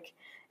ground. Like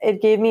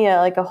it gave me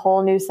a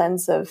whole new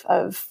sense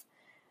of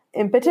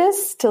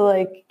impetus to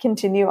like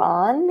continue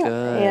on. Good.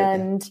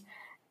 And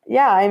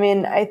yeah, I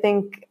mean, I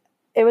think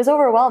it was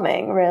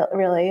overwhelming,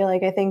 really.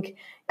 Like, I think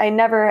I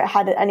never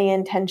had any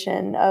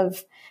intention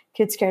of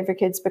Kids Caring for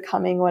Kids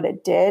becoming what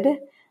it did.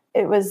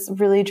 It was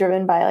really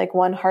driven by like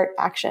one heart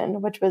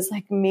action, which was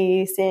like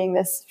me seeing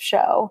this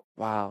show.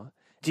 Wow.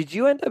 Did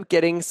you end up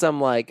getting some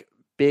like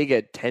big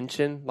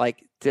attention?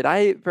 Like, did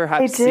I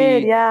perhaps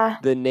see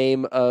the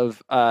name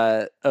of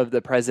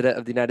the president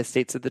of the United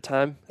States at the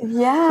time?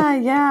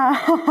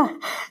 Yeah.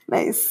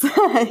 Nice.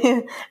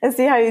 I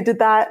see how you did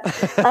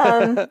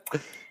that.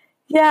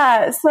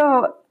 Yeah.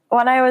 So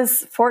when I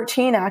was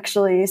 14,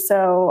 actually,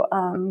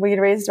 we had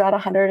raised about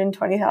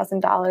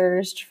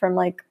 $120,000 from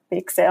like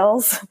bake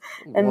sales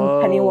and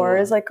Whoa. penny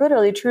wars, like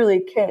literally,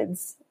 truly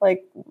kids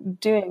like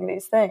doing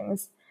these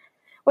things,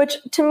 which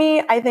to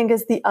me, I think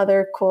is the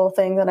other cool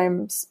thing that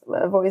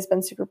I've always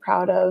been super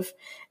proud of,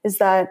 is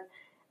that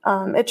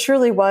it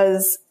truly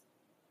was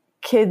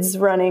kids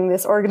running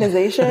this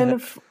organization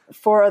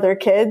for other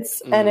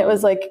kids. And it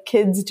was like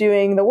kids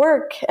doing the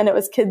work, and it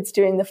was kids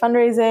doing the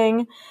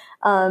fundraising.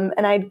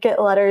 And I'd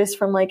get letters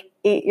from like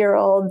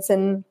 8-year-olds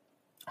in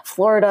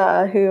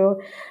Florida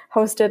who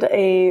hosted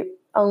a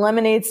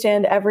lemonade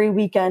stand every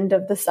weekend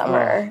of the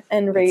summer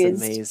and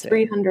raised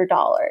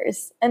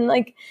 $300. And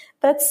like,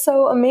 that's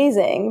so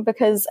amazing,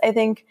 because I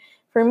think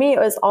for me, it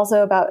was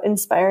also about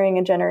inspiring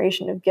a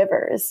generation of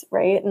givers,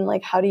 right? And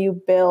like, how do you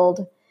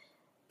build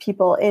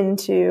people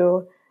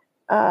into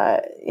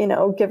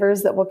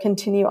givers that will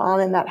continue on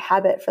in that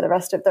habit for the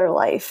rest of their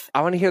life.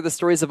 I want to hear the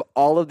stories of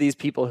all of these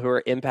people who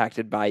are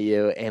impacted by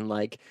you and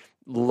like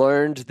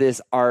learned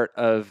this art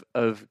of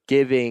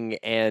giving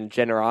and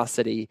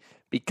generosity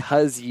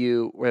because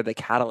you were the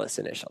catalyst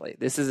initially.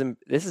 This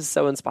is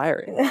so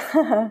inspiring.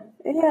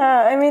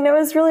 Yeah, I mean, it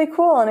was really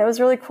cool, and it was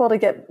really cool to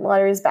get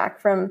letters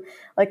back from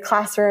like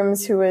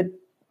classrooms who would,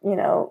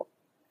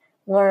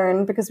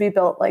 learn, because we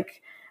built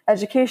like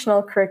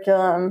educational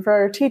curriculum for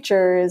our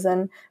teachers,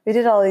 and we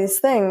did all these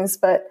things.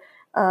 But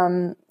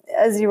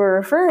as you were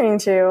referring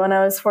to, when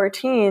I was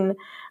 14,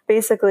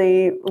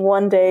 basically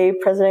one day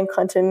President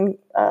Clinton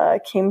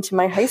came to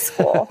my high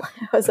school.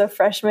 I was a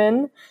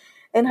freshman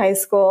in high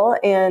school,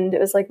 and it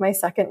was like my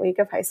second week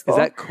of high school. Is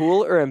that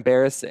cool or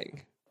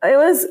embarrassing? It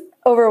was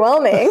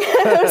overwhelming.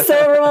 It was so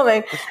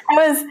overwhelming.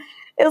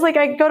 It was like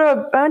I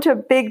went to a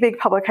big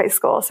public high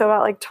school, so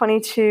about like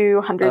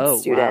 2,200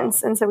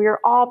 students. Wow. And so we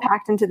were all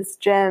packed into this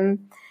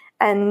gym,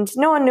 and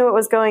no one knew what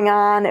was going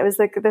on. It was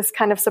like this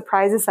kind of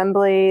surprise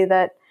assembly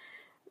that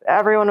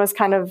everyone was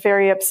kind of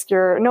very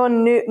obscure. No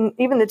one knew,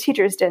 even the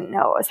teachers didn't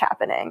know what was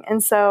happening.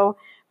 And so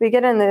we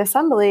get in the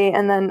assembly,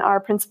 and then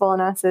our principal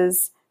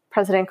announces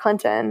President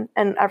Clinton,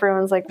 and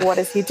everyone's like, what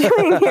is he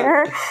doing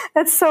here?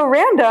 That's so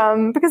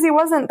random, because he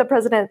wasn't the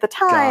president at the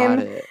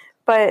time.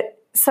 But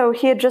so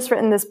he had just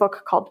written this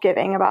book called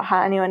Giving, about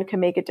how anyone can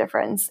make a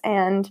difference.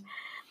 And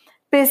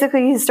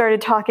basically he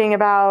started talking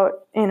about,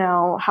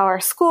 how our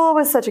school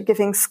was such a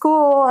giving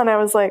school. And I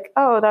was like,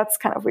 oh, that's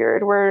kind of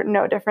weird. We're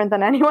no different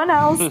than anyone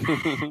else.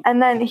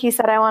 And then he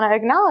said, I want to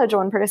acknowledge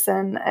one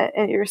person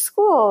at your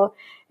school.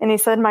 And he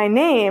said my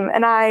name.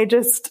 And I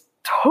just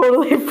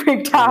totally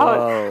freaked out.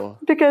 Whoa.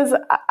 Because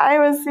I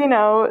was,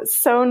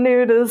 so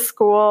new to the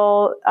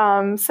school,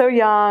 so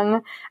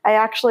young. I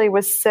actually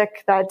was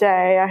sick that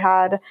day. I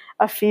had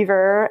a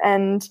fever,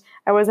 and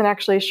I wasn't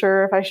actually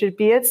sure if I should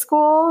be at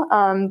school.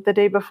 The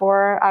day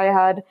before, I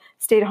had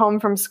stayed home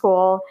from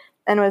school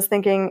and was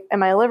thinking,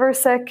 am I liver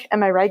sick?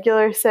 Am I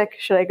regular sick?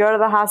 Should I go to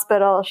the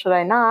hospital? Should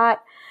I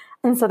not?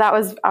 And so that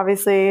was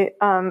obviously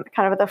kind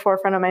of at the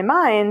forefront of my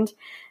mind.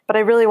 But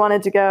I really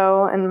wanted to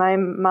go, and my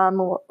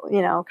mom,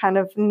 kind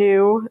of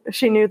knew.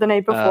 She knew the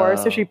night before,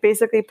 so she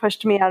basically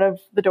pushed me out of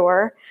the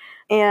door.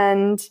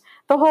 And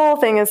the whole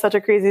thing is such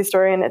a crazy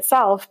story in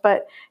itself,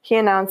 but he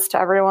announced to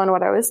everyone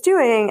what I was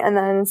doing, and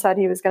then said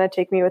he was going to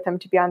take me with him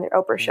to be on the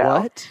Oprah show.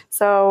 What?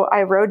 So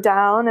I rode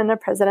down in a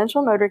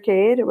presidential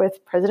motorcade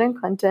with President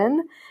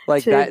Clinton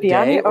to be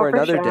on the Oprah or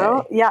another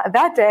show. Day? Yeah,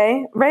 that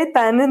day, right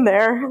then and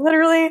there,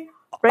 literally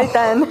right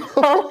then.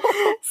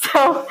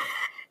 So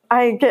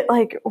I get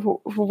like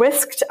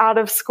whisked out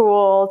of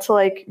school to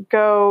like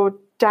go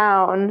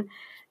down,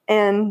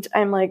 and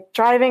I'm like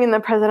driving in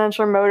the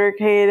presidential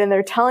motorcade, and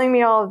they're telling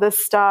me all of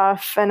this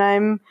stuff. And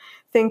I'm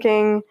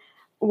thinking,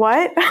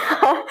 what?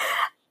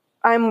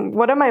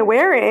 What am I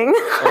wearing?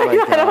 Oh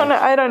my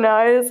I don't know.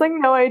 I was like,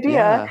 no idea.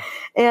 Yeah.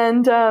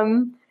 And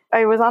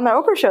I was on the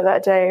Oprah show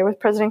that day with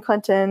President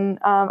Clinton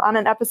on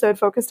an episode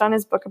focused on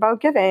his book about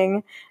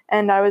giving.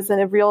 And I was in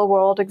a real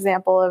world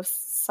example of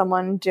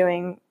someone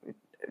doing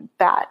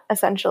that,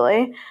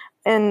 essentially.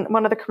 In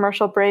one of the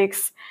commercial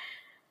breaks,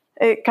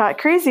 it got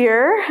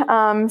crazier.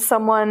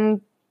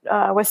 Someone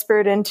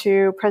whispered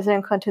into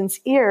President Clinton's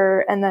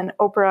ear, and then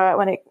Oprah,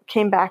 when it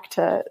came back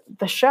to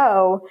the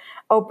show,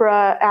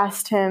 Oprah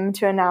asked him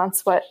to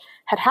announce what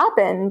had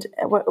happened,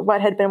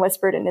 what had been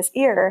whispered in his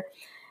ear.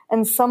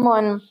 And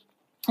someone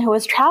who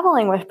was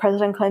traveling with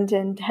President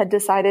Clinton had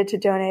decided to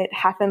donate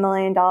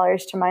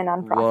 $500,000 to my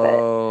nonprofit.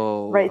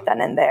 Whoa. Right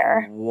then and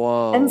there.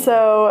 Whoa. And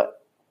so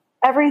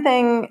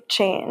everything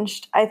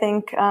changed. I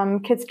think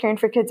Kids Caring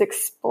for Kids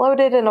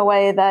exploded in a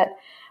way that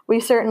we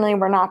certainly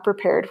were not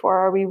prepared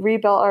for. We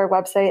rebuilt our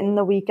website in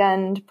the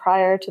weekend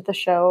prior to the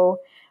show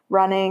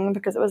running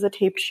because it was a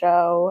taped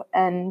show.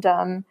 And,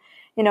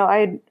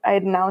 I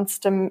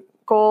announced a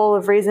goal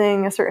of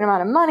raising a certain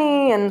amount of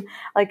money and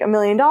like $1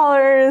 million.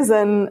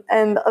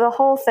 And the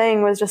whole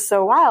thing was just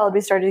so wild.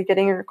 We started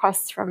getting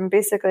requests from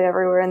basically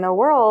everywhere in the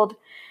world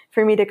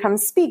for me to come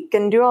speak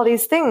and do all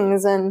these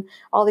things. And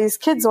all these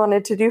kids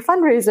wanted to do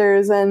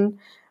fundraisers. And,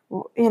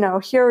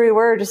 here we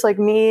were, just like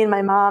me and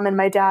my mom and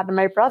my dad and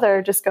my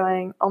brother just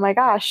going, oh my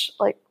gosh,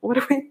 like, what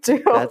do we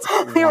do?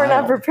 We were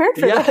not prepared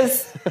for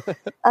this.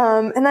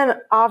 And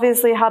then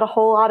obviously had a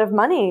whole lot of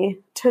money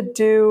to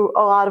do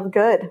a lot of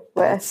good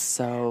with,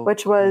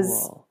 which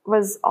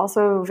was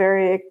also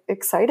very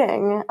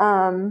exciting.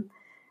 And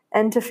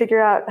to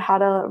figure out how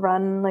to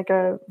run like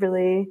a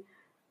really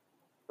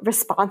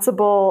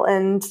responsible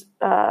and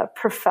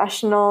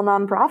professional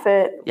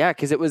nonprofit. Yeah,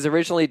 because it was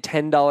originally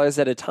 $10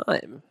 at a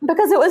time.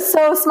 Because it was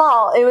so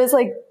small. It was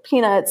like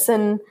peanuts,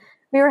 and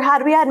we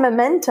had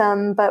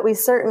momentum, but we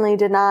certainly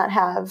did not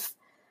have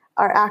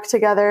our act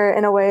together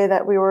in a way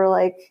that we were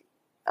like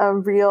a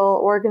real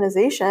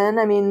organization.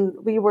 I mean,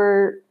 we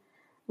were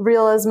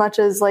real as much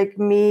as like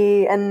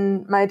me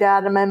and my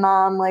dad and my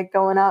mom like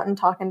going out and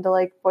talking to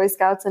like Boy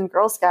Scouts and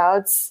Girl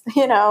Scouts,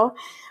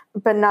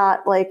 but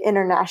not like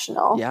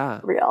international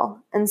real.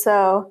 And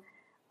so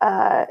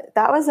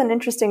that was an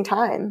interesting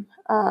time.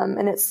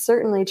 And it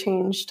certainly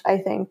changed, I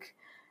think,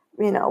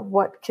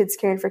 what Kids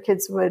Caring for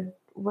Kids would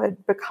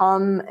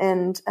become.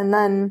 And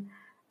then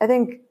I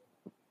think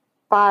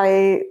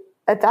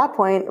at that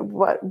point,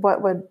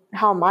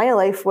 how my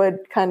life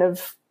would kind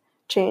of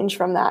change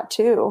from that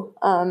too,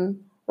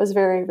 was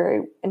very,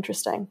 very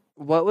interesting.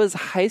 What was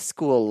high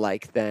school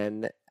like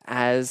then?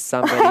 As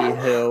somebody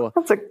who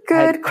that's a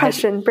good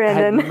question,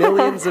 Brandon. Had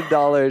millions of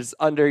dollars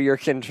under your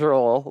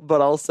control,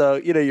 but also,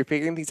 you're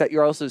figuring things out.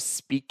 You're also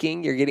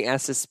speaking. You're getting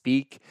asked to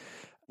speak.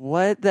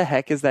 What the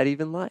heck is that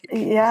even like?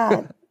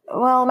 Yeah.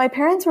 Well, my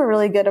parents were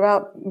really good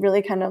about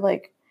really kind of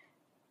like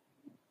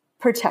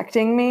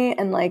protecting me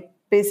and like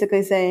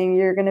basically saying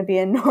you're going to be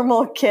a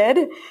normal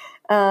kid,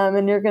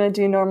 and you're going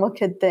to do normal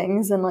kid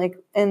things, and like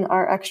in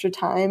our extra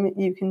time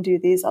you can do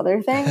these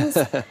other things.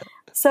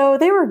 So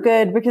they were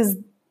good because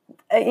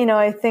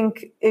I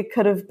think it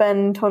could have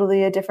been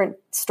totally a different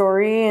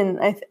story. And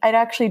I don't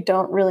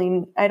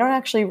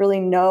actually really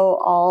know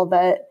all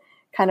that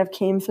kind of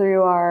came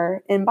through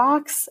our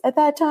inbox at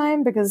that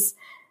time because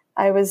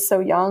I was so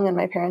young and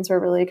my parents were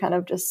really kind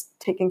of just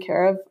taking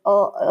care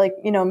of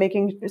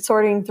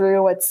sorting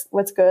through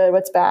what's good,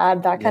 what's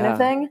bad, that kind of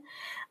thing,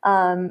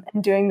 and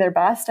doing their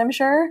best, I'm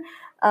sure.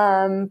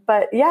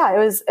 But yeah, it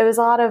was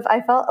a lot of,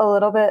 I felt a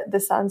little bit,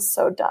 this sounds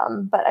so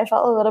dumb, but I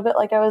felt a little bit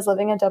like I was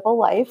living a double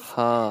life,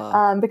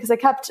 because I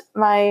kept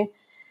my,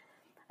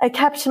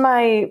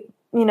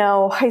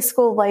 high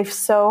school life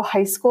so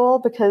high school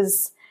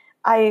because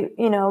I,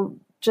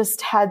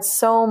 just had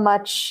so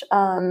much,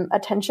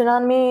 attention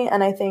on me.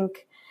 And I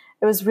think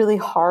it was really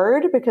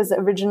hard because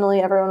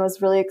originally everyone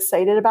was really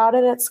excited about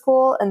it at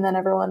school. And then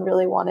everyone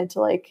really wanted to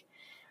like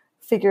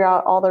figure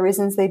out all the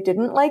reasons they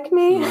didn't like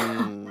me.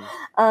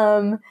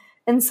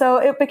 And so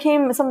it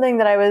became something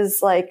that I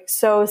was like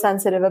so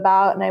sensitive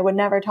about, and I would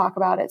never talk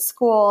about at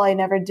school. I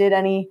never did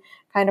any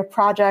kind of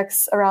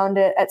projects around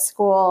it at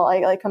school.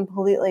 I like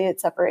completely had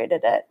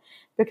separated it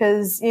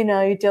because, you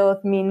deal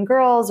with mean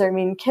girls or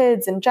mean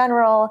kids in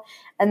general.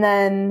 And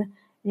then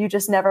you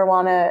just never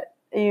want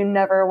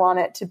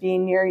it to be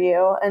near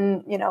you.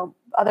 And,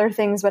 other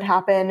things would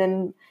happen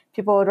and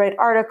people would write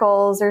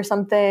articles or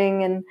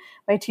something, and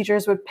my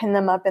teachers would pin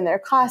them up in their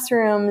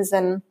classrooms.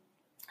 And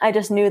I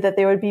just knew that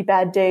there would be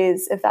bad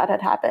days if that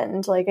had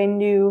happened. Like I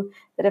knew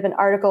that if an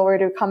article were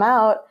to come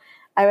out,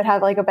 I would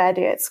have like a bad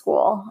day at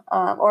school,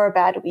 or a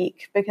bad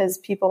week because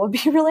people would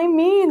be really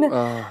mean.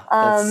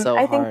 That's so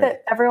I think hard.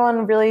 that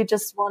everyone really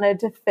just wanted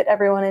to fit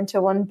everyone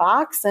into one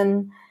box.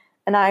 And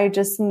I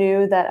just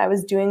knew that I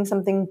was doing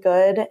something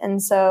good.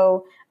 And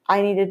so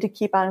I needed to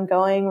keep on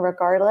going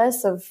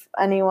regardless of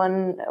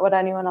what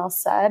anyone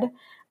else said.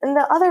 And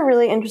the other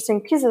really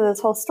interesting piece of this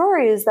whole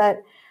story is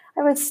that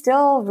I was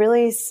still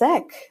really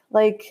sick.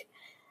 Like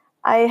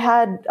I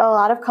had a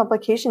lot of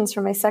complications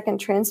from my second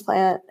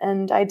transplant,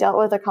 and I dealt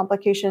with a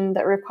complication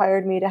that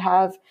required me to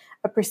have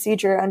a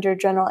procedure under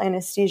general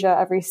anesthesia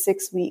every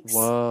 6 weeks.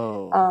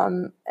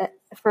 Whoa.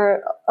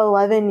 For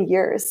 11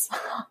 years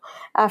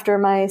after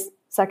my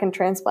second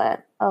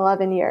transplant,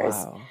 11 years.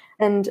 Wow.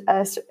 And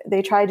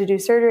they tried to do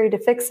surgery to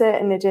fix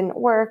it, and it didn't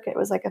work. It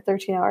was like a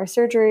 13-hour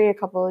surgery a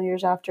couple of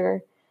years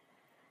after,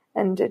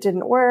 and it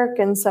didn't work.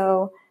 And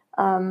so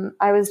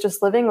I was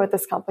just living with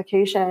this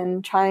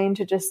complication, trying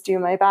to just do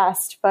my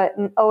best, but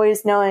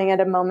always knowing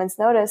at a moment's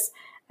notice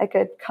I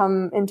could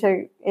come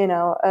into,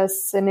 a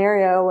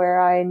scenario where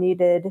I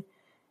needed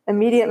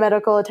immediate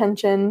medical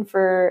attention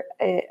for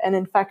an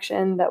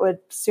infection that would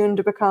soon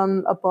to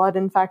become a blood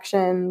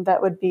infection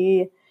that would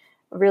be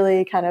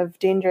really kind of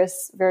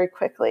dangerous very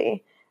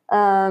quickly.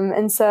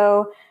 And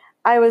so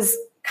I was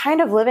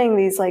kind of living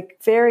these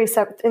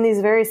in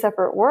these very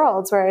separate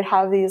worlds where I'd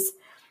have these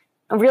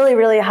really,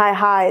 really high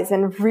highs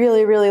and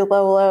really, really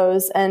low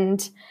lows,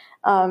 and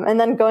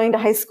then going to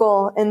high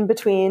school in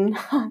between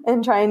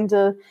and trying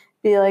to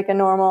be like a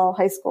normal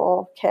high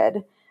school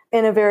kid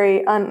in a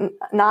very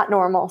not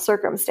normal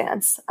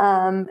circumstance.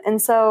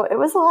 And so it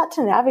was a lot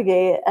to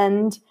navigate,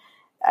 and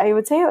I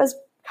would say it was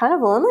kind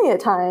of lonely at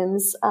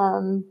times.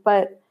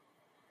 But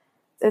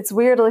it's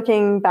weird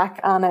looking back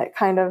on it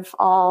kind of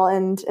all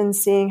and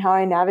seeing how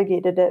I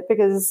navigated it,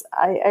 because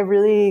I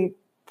really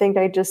think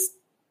I just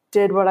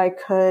did what I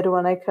could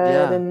when I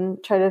could,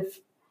 and try to,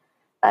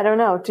 I don't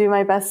know, do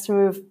my best to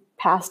move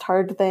past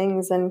hard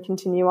things and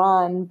continue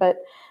on. But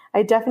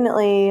I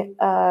definitely,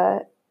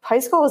 high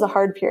school was a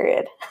hard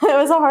period. It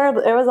was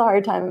a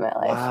hard time in my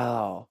life.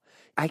 Wow.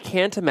 I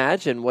can't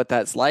imagine what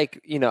that's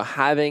like,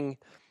 having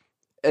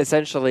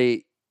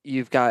essentially,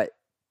 you've got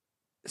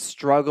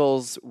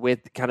struggles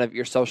with kind of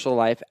your social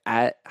life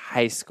at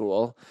high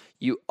school.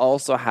 You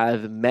also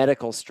have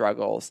medical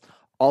struggles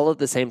all at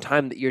the same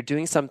time that you're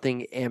doing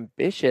something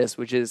ambitious,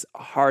 which is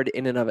hard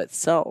in and of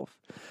itself.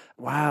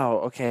 Wow.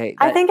 Okay.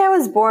 I think I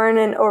was born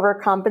an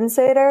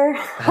overcompensator.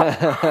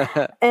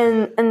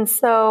 and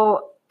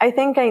so I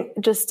think I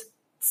just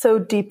so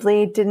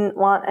deeply didn't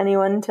want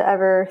anyone to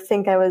ever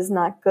think I was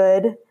not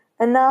good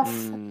enough.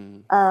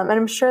 And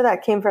I'm sure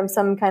that came from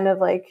some kind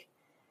of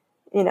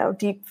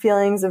deep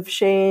feelings of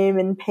shame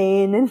and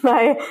pain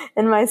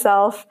in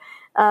myself.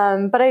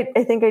 But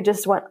I think I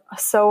just went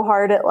so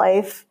hard at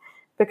life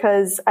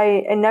because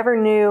I never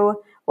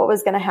knew what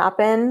was going to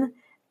happen.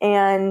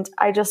 And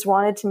I just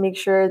wanted to make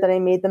sure that I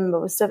made the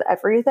most of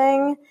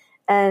everything.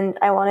 And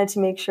I wanted to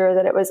make sure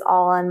that it was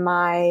all on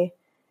my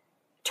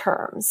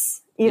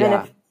terms,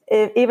 even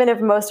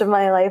if most of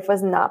my life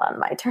was not on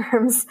my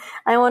terms.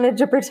 I wanted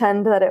to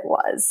pretend that it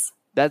was.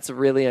 That's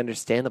really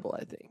understandable,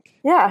 I think.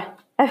 Yeah,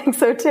 I think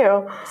so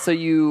too. So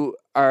you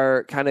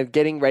are kind of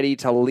getting ready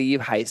to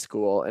leave high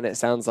school, and it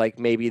sounds like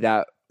maybe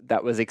that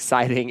was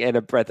exciting and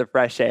a breath of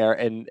fresh air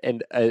and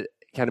a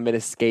kind of an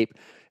escape.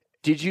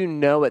 Did you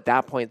know at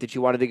that point that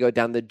you wanted to go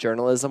down the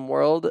journalism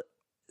world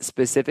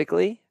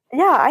specifically?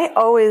 Yeah, I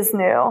always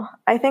knew.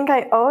 I think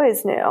I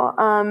always knew.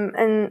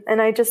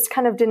 And I just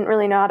kind of didn't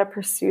really know how to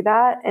pursue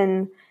that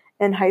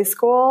in high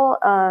school.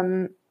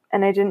 And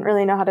I didn't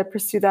really know how to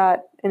pursue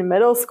that in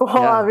middle school,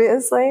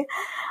 obviously.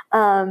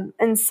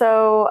 And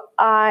so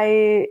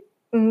I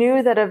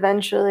knew that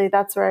eventually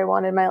that's where I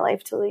wanted my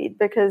life to lead,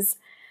 because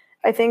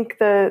I think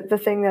the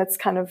thing that's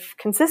kind of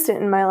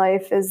consistent in my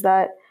life is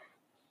that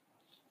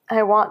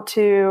I want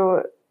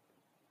to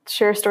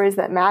share stories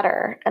that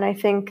matter. And I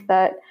think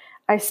that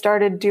I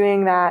started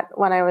doing that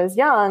when I was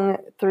young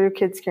through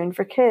Kids Caring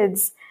for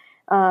Kids,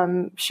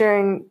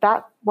 sharing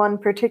that one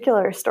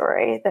particular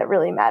story that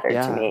really mattered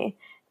to me.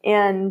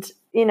 And,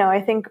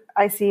 I think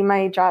I see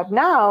my job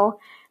now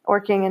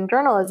working in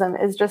journalism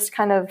is just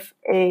kind of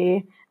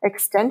a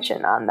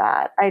extension on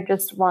that. I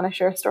just want to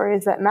share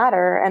stories that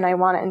matter, and I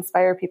want to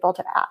inspire people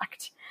to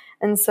act.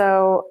 And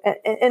so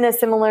in a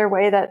similar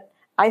way that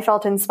I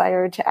felt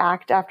inspired to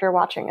act after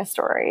watching a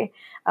story,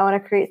 I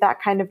want to create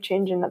that kind of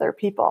change in other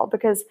people,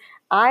 because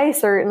I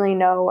certainly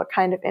know what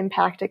kind of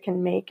impact it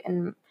can make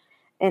in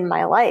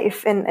my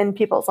life and in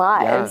people's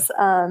lives.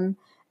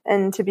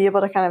 And to be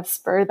able to kind of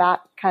spur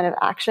that kind of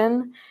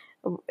action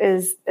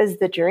is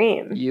the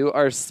dream. You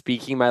are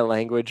speaking my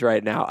language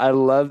right now. I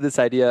love this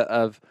idea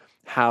of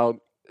how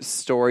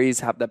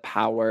stories have the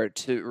power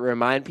to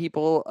remind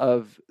people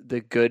of the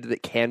good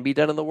that can be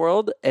done in the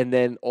world, and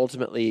then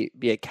ultimately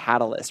be a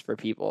catalyst for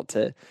people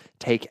to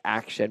take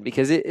action,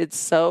 because it's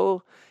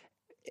so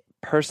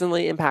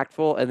personally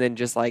impactful, and then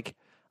just like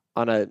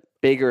on a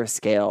bigger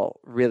scale,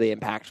 really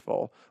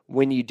impactful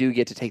when you do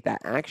get to take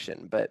that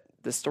action. But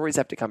the stories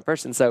have to come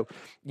first. And so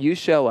you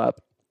show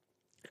up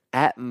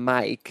at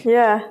Mike.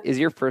 Yeah. Is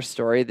your first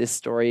story this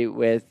story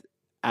with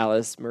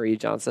Alice Marie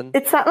Johnson?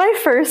 It's not my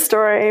first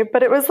story,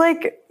 but it was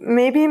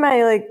maybe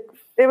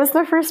it was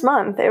the first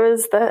month. It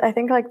was I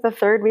think the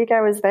third week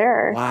I was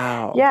there.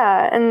 Wow.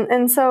 Yeah.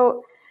 And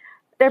so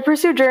I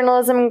pursued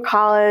journalism in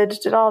college,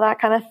 did all that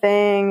kind of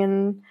thing,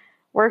 and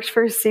worked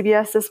for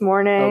CBS This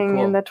Morning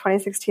in the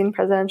 2016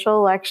 presidential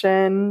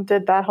election,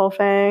 did that whole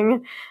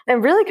thing,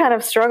 and really kind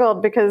of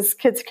struggled because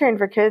Kids Caring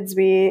for Kids,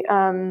 we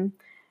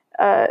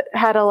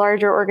had a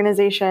larger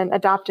organization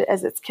adopt it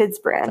as its kids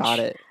branch. Got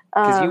it.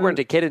 Because you weren't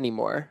a kid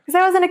anymore. Because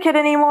I wasn't a kid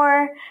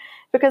anymore,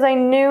 because I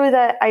knew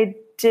that I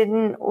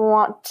didn't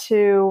want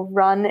to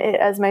run it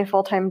as my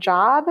full-time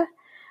job.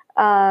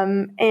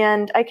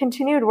 And I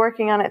continued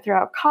working on it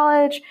throughout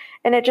college,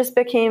 and it just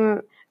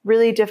became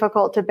really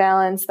difficult to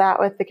balance that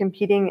with the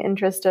competing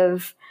interest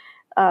of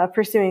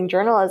pursuing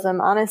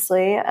journalism,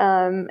 honestly,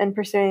 and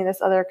pursuing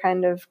this other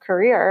kind of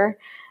career.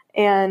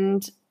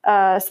 And so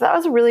that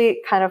was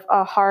really kind of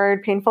a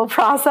hard, painful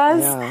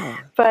process,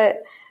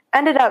 but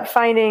ended up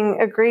finding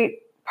a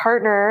great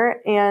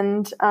partner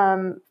and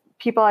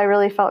people I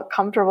really felt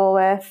comfortable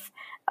with.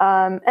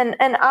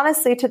 And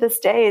honestly, to this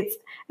day,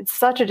 it's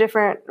such a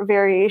different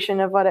variation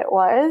of what it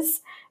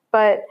was.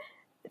 But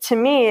to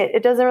me,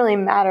 it doesn't really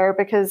matter,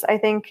 because I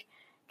think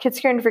Kids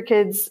Caring for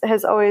Kids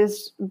has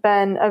always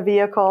been a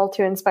vehicle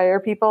to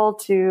inspire people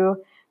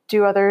to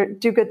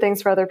do good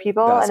things for other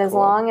people. That's and as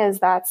cool. long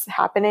as that's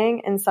happening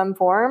in some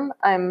form,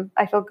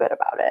 I feel good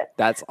about it.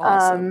 That's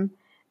awesome.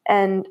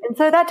 And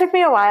so that took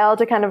me a while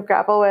to kind of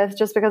grapple with,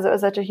 just because it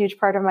was such a huge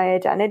part of my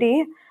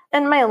identity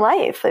and my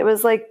life. It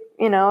was like,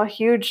 a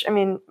huge,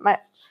 my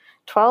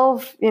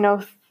 12,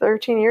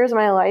 13 years of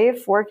my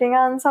life working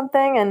on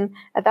something. And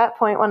at that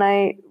point,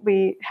 when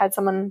we had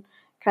someone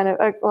kind of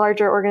a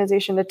larger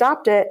organization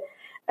adopt it,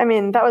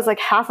 that was like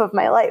half of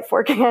my life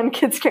working on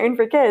Kids Caring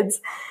for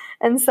Kids.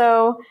 And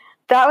so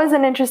that was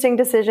an interesting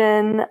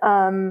decision.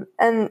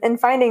 And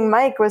finding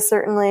Mike was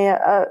certainly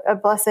a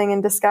blessing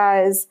in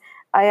disguise.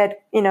 I had,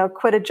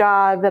 quit a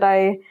job that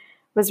I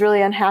was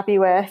really unhappy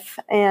with,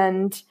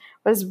 and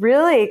was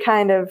really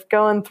kind of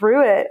going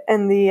through it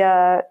in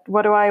the,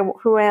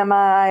 who am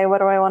I? What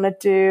do I want to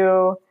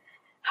do?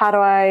 How do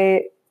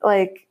I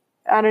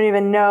I don't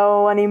even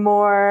know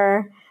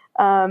anymore.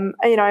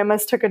 I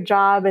almost took a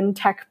job in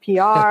tech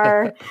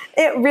PR.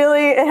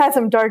 It had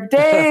some dark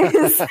days.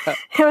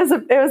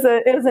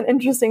 It was an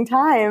interesting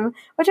time,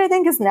 which I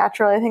think is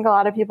natural. I think a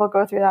lot of people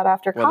go through that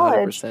after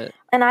college. 100%.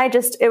 And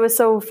it was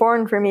so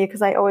foreign for me,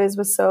 because I always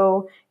was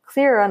so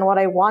clear on what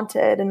I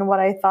wanted and what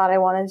I thought I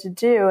wanted to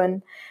do.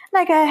 And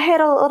I hit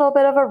a little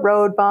bit of a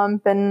road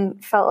bump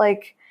and felt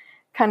like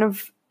kind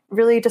of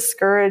really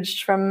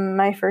discouraged from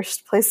my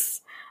first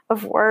place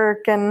of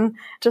work, and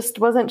just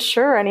wasn't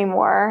sure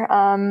anymore.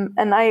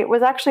 And I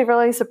was actually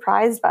really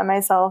surprised by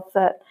myself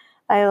that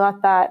I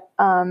let that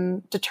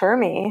deter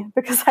me,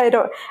 because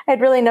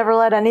I'd really never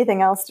let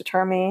anything else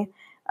deter me.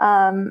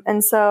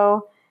 And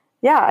so,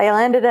 I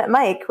landed at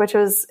Mike, which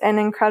was an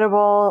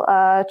incredible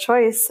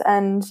choice,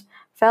 and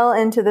fell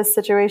into this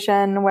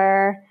situation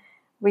where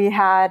we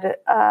had,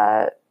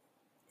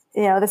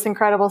 this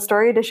incredible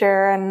story to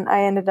share. And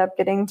I ended up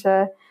getting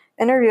to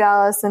interview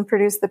Alice and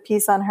produce the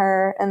piece on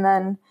her, and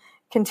then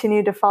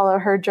continue to follow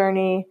her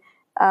journey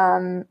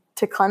to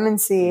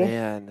clemency.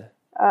 Man.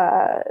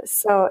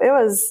 So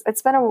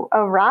it's been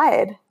a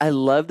ride. I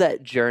love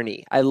that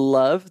journey. I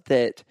love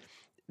that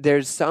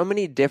there's so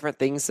many different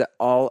things that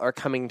all are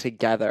coming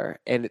together,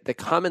 and the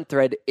common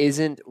thread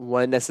isn't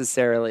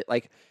necessarily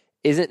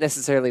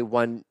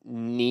one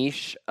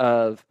niche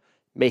of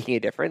making a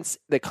difference.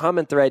 The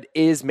common thread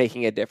is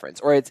making a difference,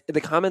 or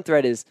the common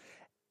thread is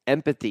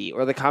empathy,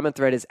 or the common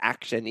thread is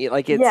action.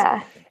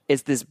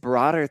 It's this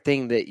broader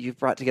thing that you've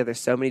brought together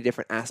so many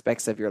different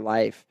aspects of your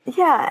life.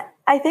 Yeah,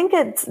 I think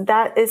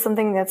that is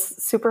something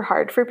that's super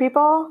hard for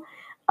people,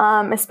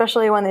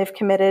 especially when they've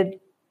committed,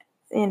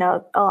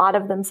 a lot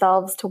of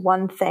themselves to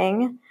one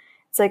thing.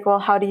 It's like, well,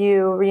 how do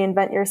you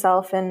reinvent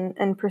yourself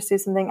and pursue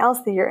something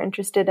else that you're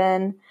interested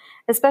in,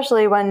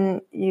 especially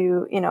when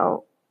you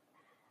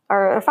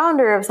are a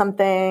founder of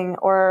something,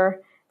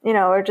 or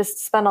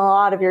just spend a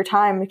lot of your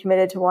time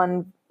committed to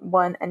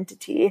one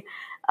entity.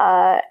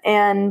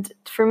 And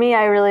for me,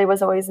 I really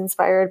was always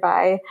inspired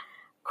by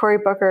Cory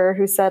Booker,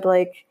 who said,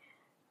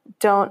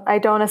 I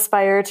don't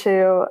aspire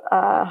to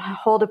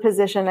hold a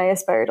position. I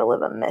aspire to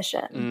live a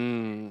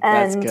mission.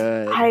 That's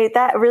good.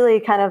 That really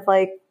kind of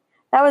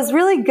that was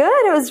really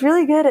good. It was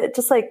really good. It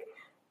just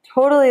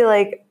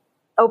totally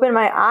opened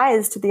my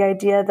eyes to the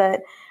idea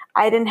that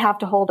I didn't have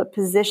to hold a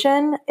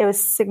position. It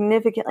was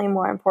significantly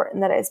more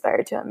important that I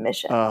aspired to a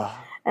mission.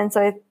 And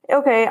so,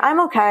 I'm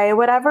okay.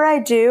 Whatever I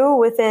do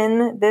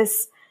within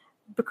this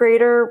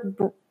greater,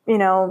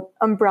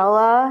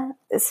 umbrella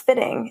is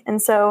fitting.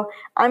 And so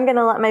I'm going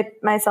to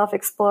let myself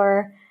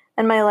explore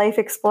and my life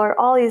explore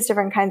all these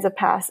different kinds of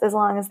paths, as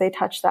long as they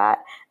touch that.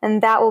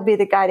 And that will be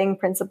the guiding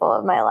principle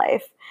of my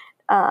life,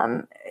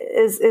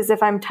 is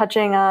if I'm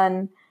touching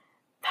on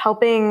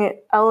helping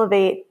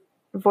elevate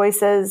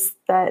voices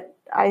that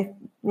I,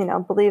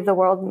 believe the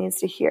world needs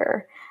to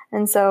hear.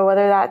 And so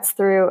whether that's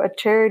through a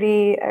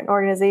charity, an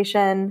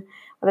organization,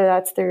 whether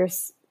that's through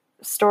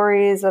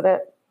stories,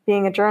 whether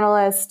being a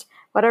journalist,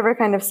 whatever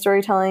kind of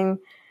storytelling,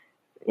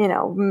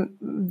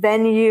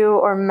 venue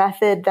or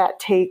method that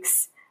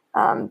takes,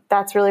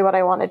 that's really what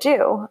I want to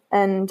do.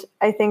 And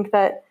I think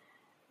that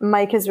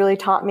Mike has really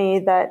taught me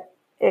that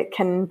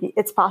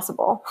it's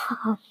possible.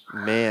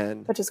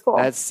 Man, which is cool.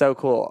 That's so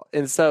cool.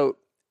 And so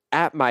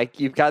at Mike,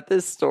 you've got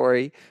this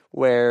story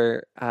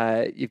where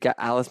you've got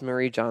Alice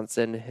Marie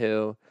Johnson,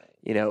 who,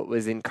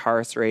 was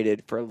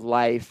incarcerated for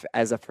life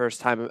as a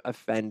first-time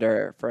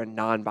offender for a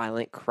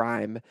nonviolent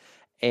crime.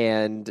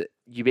 And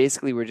you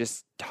basically were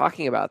just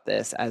talking about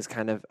this as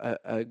kind of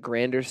a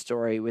grander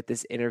story with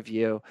this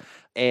interview.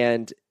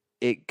 And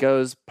it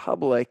goes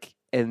public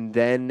and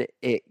then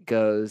it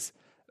goes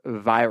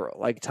viral.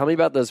 Like, tell me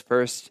about those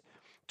first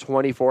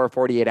 24,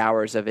 48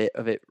 hours of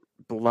it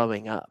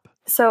blowing up.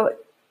 So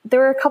there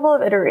were a couple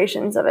of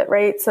iterations of it,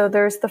 right? So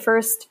there's the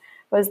first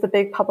was the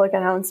big public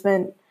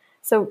announcement.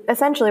 So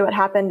essentially what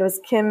happened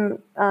was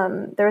Kim,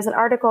 there was an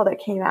article that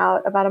came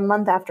out about a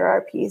month after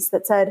our piece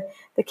that said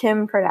that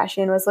Kim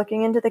Kardashian was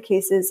looking into the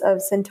cases of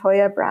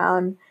Cyntoia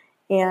Brown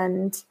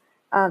and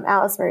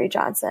Alice Marie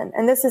Johnson.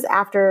 And this is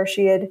after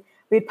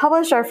we'd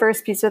published our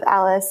first piece with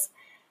Alice.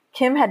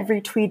 Kim had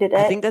retweeted it.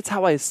 I think that's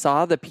how I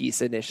saw the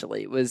piece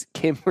initially, was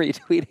Kim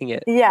retweeting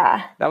it.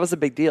 Yeah. That was a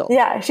big deal.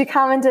 Yeah. She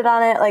commented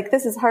on it, like,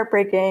 this is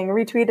heartbreaking,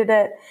 retweeted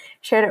it,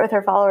 shared it with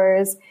her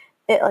followers.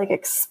 It like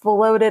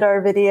exploded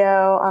our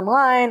video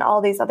online. All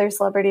these other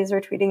celebrities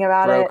were tweeting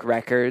about it. Broke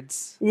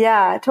records.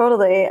 Yeah,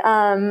 totally.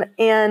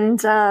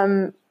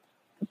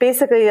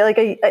 Basically, like,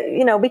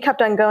 we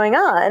kept on going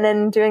on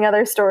and doing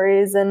other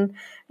stories. And,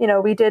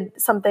 we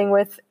did something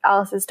with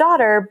Alice's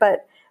daughter,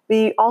 but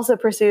we also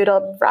pursued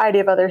a variety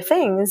of other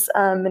things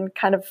and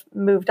kind of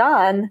moved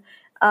on.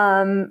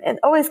 And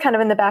always kind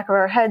of in the back of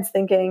our heads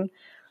thinking,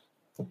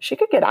 she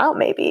could get out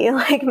maybe. Wow.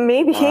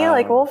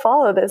 Like, we'll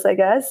follow this, I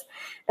guess.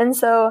 And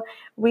so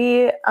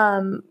we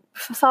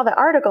saw the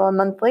article a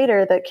month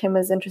later that Kim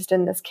was interested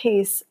in this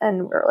case.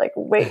 And we're like,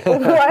 wait,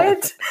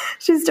 what?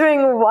 She's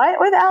doing what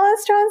with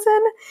Alice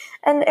Johnson?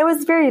 And it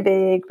was very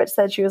vague, but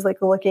said she was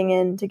like looking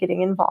into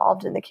getting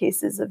involved in the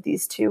cases of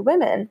these two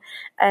women.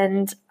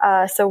 And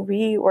so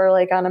we were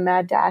like on a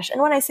mad dash.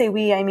 And when I say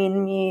we, I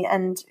mean me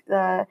and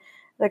the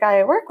guy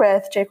I work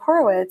with, Jake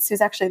Horowitz,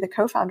 who's actually the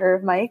co-founder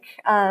of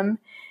Mike.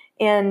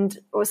 And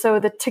so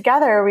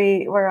together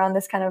we were on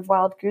this kind of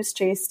wild goose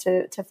chase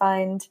to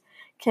find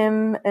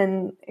Kim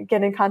and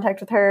get in contact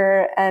with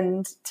her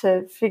and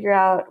to figure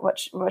out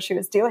what she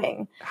was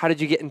doing. How did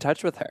you get in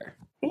touch with her?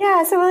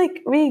 Yeah, so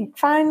we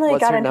finally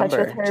got in touch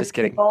with her. Just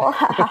kidding.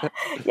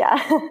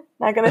 Yeah,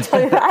 not going to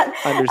tell you that.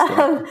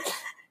 Understand.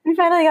 We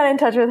finally got in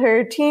touch with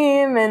her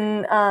team,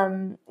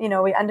 and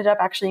we ended up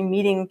actually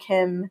meeting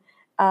Kim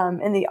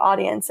in the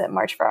audience at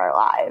March for Our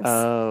Lives.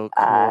 Oh,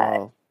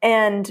 cool.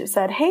 And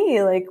said,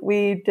 hey, like,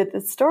 we did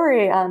this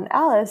story on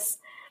Alice.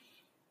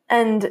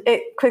 And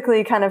it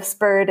quickly kind of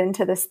spurred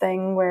into this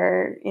thing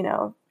where,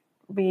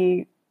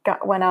 we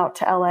went out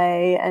to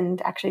LA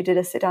and actually did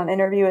a sit-down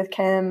interview with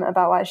Kim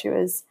about why she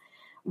was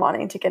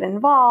wanting to get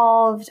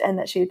involved and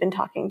that she had been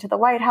talking to the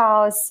White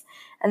House.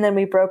 And then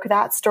we broke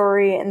that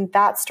story, and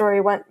that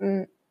story went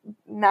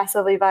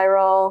massively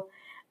viral.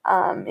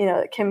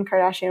 Kim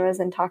Kardashian was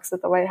in talks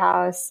with the White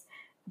House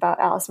about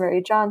Alice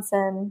Marie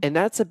Johnson. And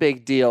that's a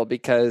big deal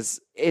because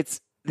it's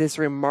this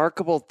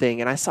remarkable thing.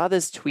 And I saw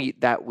this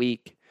tweet that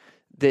week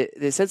that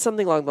said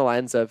something along the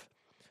lines of,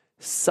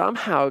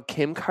 somehow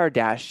Kim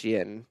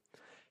Kardashian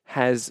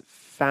has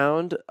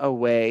found a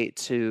way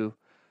to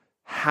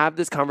have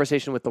this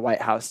conversation with the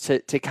White House,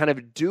 to kind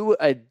of do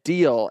a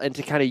deal and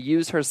to kind of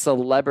use her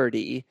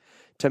celebrity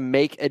to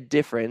make a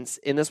difference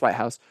in this White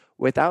House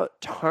without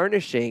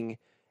tarnishing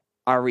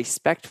our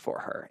respect for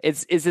her.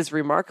 It's this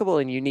remarkable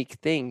and unique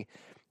thing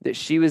that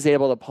she was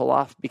able to pull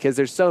off, because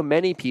there's so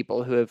many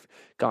people who have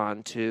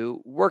gone to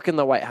work in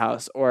the White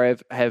House or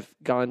have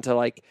gone to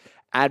like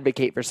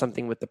advocate for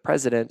something with the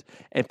president,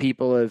 and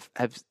people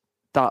have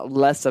thought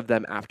less of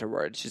them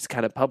afterwards, just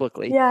kind of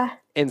publicly. Yeah.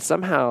 And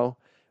somehow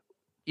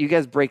you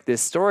guys break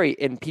this story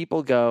and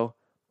people go,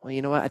 well,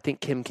 you know what? I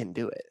think Kim can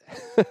do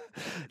it.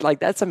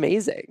 Like, that's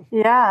amazing.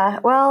 Yeah.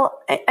 Well,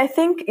 I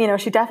think,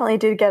 she definitely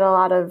did get a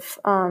lot of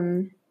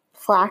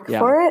flack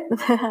for it.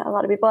 A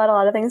lot of people had a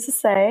lot of things to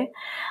say,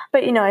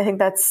 but I think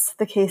that's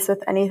the case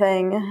with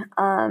anything.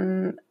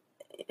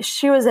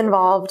 She was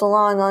involved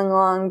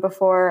long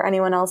before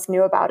anyone else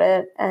knew about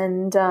it.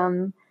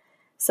 And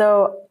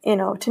so,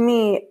 to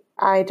me,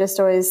 I just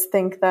always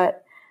think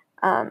that,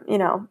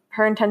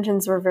 her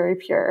intentions were very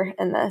pure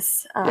in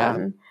this.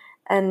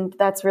 And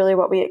that's really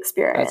what we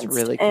experienced. That's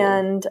really cool.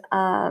 And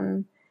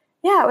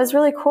it was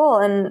really cool.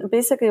 And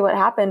basically what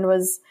happened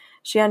was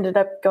she ended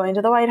up going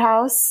to the White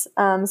House.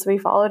 So we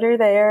followed her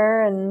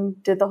there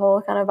and did the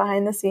whole kind of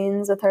behind the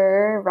scenes with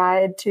her,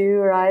 ride to,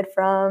 ride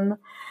from,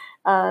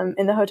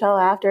 in the hotel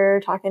after,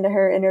 talking to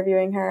her,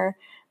 interviewing her.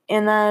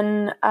 And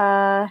then,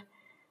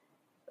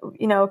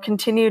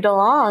 continued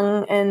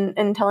along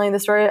in telling the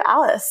story of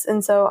Alice.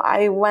 And so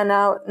I went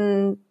out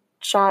and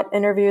shot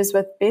interviews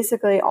with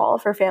basically all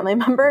of her family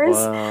members,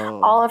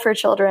 all of her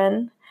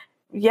children.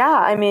 Yeah,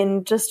 I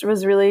mean, just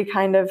was really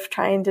kind of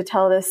trying to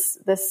tell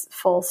this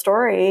full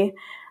story,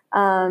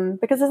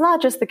 because it's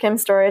not just the Kim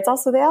story, it's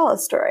also the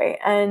Alice story.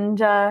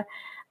 And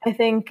I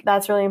think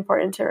that's really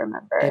important to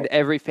remember. And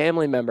every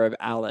family member of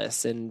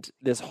Alice and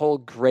this whole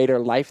greater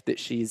life that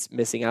she's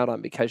missing out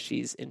on because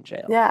she's in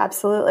jail. Yeah,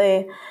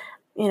 absolutely.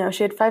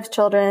 She had 5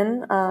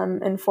 children,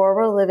 and 4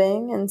 were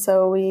living. And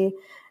so we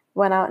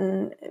went out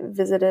and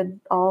visited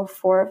all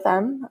 4 of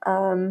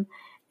them,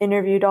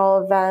 interviewed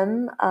all of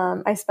them.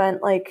 I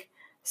spent like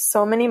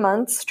so many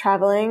months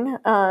traveling,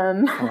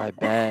 I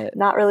bet.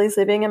 not really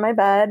sleeping in my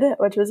bed,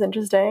 which was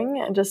interesting,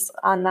 and just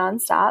on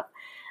nonstop.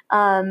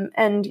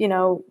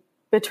 And,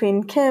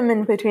 between Kim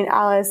and between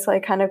Alice,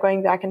 like kind of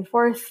going back and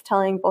forth,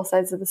 telling both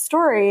sides of the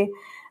story.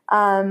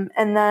 And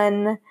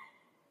then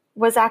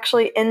was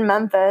actually in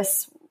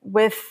Memphis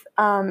with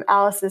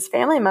Alice's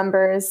family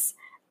members,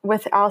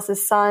 with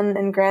Alice's son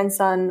and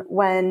grandson,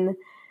 when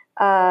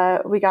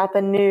we got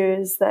the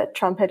news that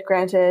Trump had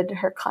granted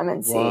her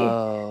clemency.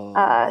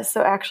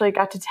 So actually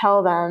got to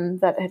tell them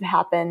that it had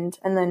happened,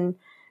 and then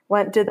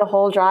did the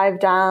whole drive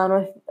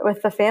down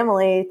with the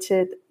family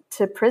to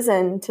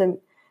prison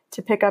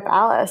to pick up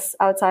Alice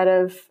outside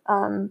of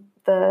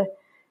the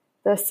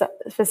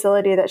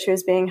facility that she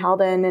was being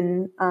held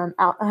in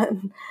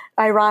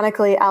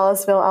ironically,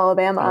 Aliceville,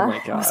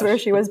 Alabama, was where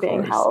she was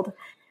being held.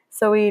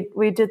 So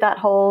we did that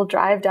whole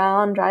drive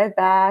down, drive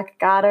back,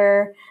 got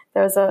her.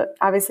 There was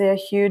obviously a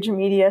huge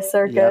media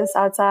circus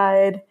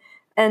outside,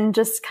 and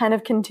just kind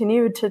of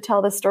continued to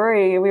tell the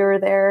story. We were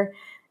there,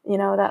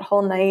 that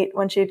whole night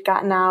when she'd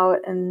gotten out,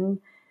 and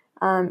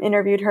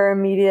interviewed her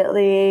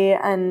immediately,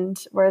 and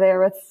were there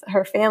with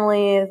her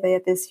family. They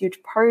had this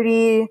huge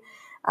party.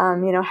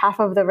 Half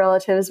of the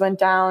relatives went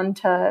down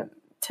to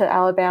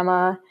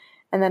Alabama,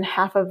 and then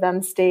half of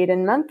them stayed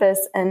in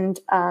Memphis and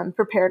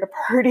prepared a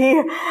party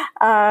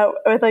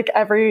with like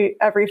every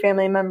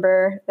family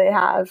member they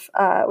have,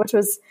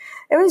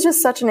 it was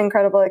just such an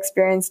incredible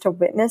experience to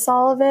witness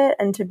all of it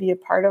and to be a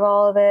part of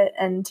all of it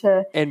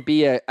and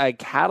be a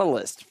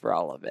catalyst for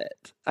all of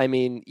it. I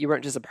mean, you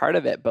weren't just a part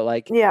of it, but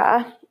like...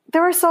 Yeah.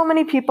 There were so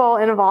many people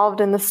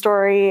involved in the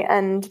story,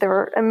 and there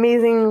were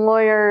amazing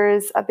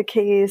lawyers at the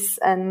case,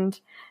 and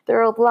there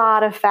were a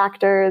lot of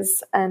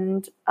factors.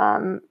 And,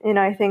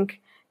 I think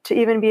to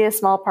even be a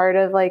small part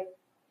of like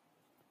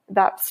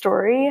that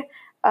story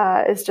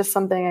is just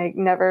something I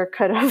never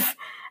could have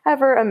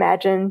ever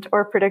imagined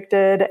or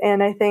predicted.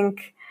 And I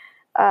think,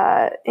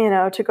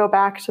 to go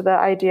back to the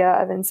idea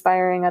of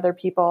inspiring other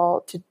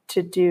people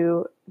to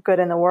do good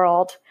in the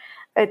world,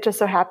 it just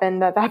so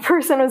happened that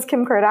person was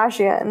Kim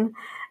Kardashian.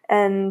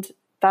 And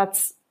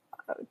that's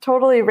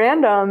totally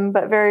random,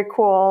 but very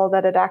cool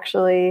that it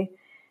actually,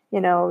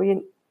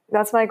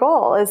 that's my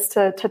goal, is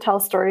to tell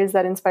stories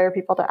that inspire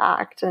people to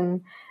act.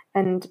 And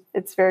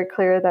it's very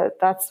clear that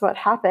that's what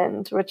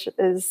happened, which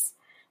is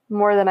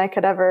more than I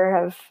could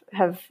ever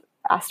have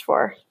asked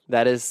for.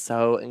 That is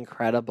so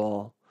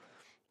incredible.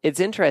 It's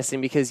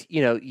interesting because,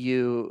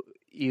 you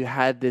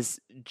had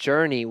this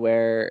journey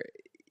where,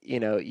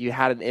 you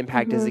had an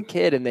impact as a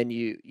kid, and then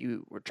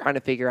you were trying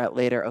to figure out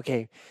later,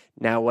 okay,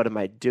 now what am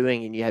I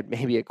doing? And you had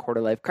maybe a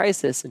quarter life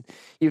crisis, and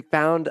you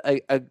found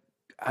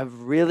a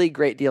really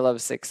great deal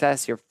of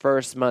success your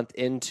first month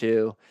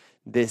into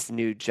this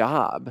new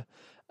job.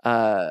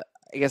 I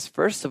guess,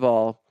 first of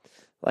all,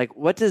 like,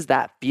 what does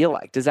that feel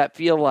like? Does it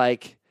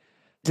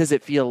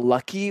feel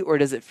lucky, or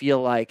does it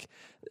feel like,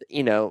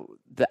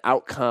 the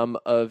outcome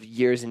of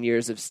years and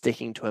years of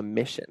sticking to a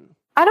mission?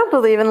 I don't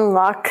believe in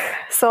luck,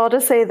 so I'll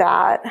just say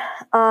that.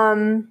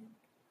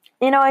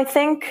 I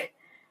think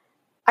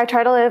I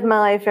try to live my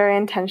life very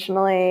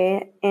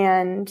intentionally,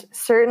 and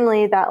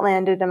certainly that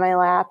landed in my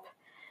lap,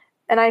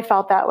 and I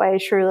felt that way,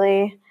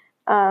 truly.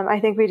 I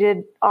think we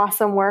did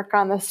awesome work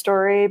on the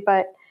story,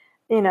 but,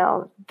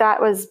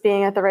 that was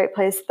being at the right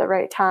place at the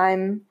right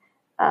time,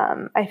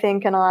 I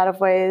think, in a lot of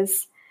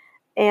ways.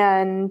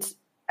 And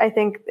I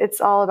think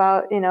it's all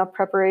about,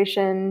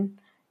 preparation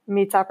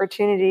meets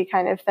opportunity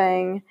kind of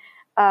thing.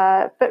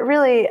 But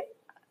really,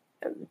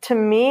 to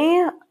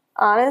me,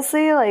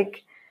 honestly,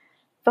 like,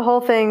 the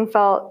whole thing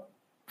felt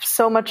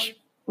so much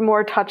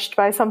more touched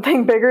by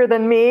something bigger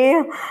than me.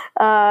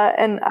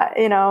 And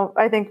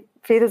I think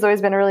faith has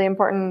always been a really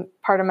important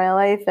part of my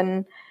life.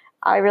 And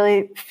I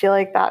really feel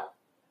like that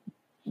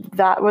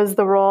was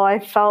the role I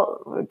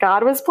felt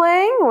God was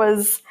playing,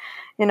 was,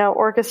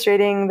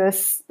 orchestrating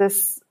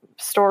this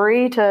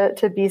story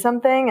to be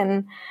something.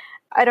 And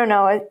I don't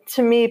know,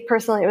 to me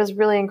personally, it was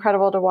really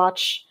incredible to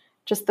watch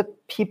just the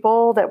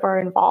people that were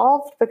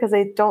involved, because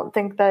I don't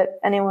think that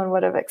anyone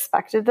would have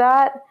expected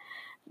that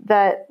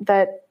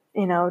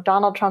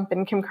Donald Trump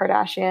and Kim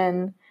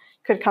Kardashian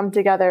could come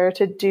together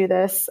to do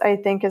this, I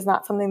think, is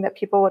not something that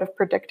people would have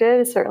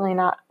predicted, certainly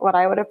not what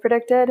I would have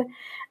predicted.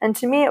 And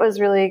to me, it was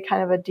really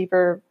kind of a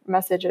deeper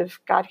message of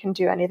God can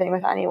do anything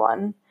with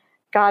anyone.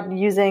 God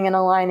using and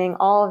aligning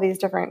all of these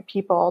different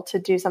people to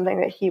do something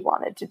that he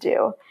wanted to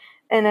do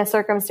in a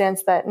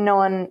circumstance that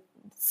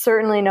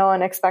certainly no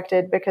one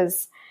expected,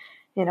 because,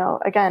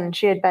 again,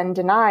 she had been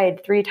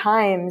denied 3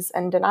 times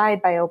and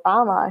denied by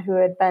Obama, who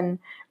had been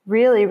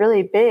really,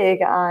 really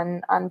big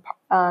on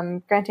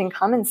granting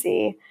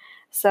clemency.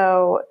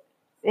 So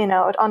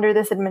under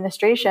this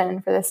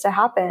administration, for this to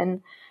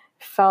happen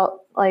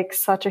felt like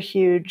such a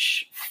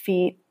huge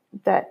feat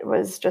that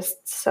was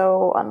just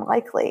so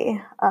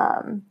unlikely.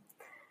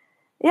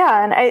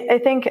 And I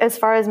think as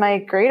far as my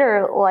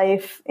greater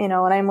life, when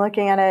I'm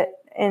looking at it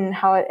and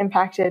how it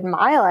impacted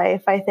my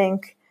life, I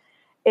think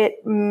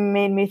it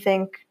made me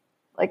think,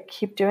 like,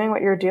 keep doing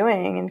what you're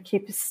doing and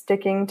keep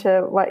sticking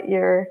to what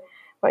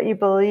you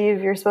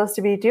believe you're supposed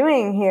to be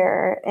doing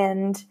here.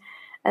 And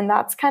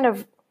that's kind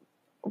of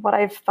what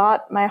I've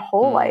thought my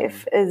whole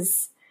life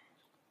is.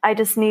 I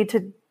just need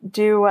to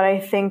do what I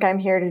think I'm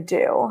here to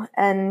do.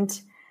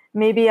 And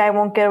maybe I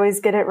won't always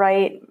get it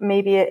right.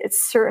 Maybe it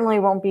certainly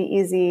won't be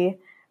easy,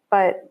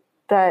 but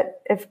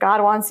that if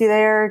God wants you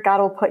there, God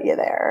will put you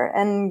there.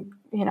 And,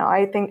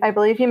 I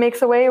believe he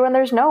makes a way when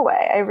there's no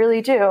way. I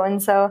really do.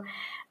 And so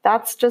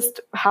that's just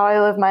how I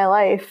live my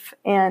life.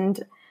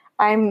 And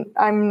I'm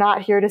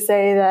not here to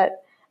say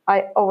that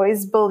I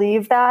always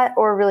believe that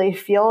or really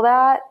feel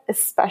that,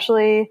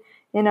 especially,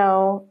 when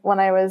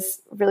I was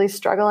really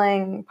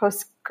struggling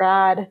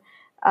post-grad.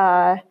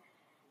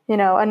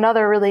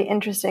 Another really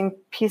interesting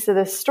piece of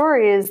this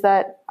story is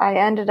that I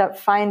ended up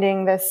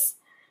finding this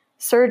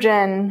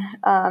surgeon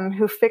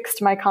who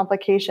fixed my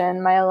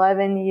complication, my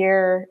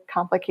 11-year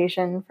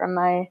complication from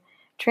my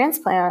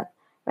transplant,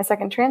 my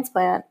second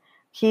transplant.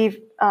 He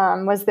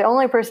was the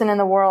only person in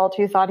the world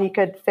who thought he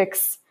could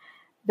fix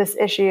this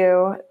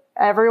issue.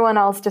 Everyone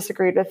else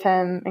disagreed with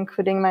him,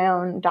 including my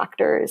own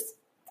doctors.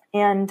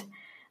 And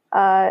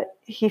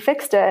he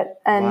fixed it.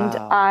 And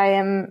Wow. I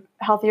am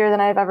healthier than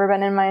I've ever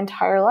been in my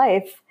entire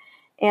life.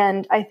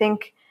 And I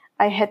think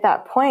I hit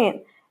that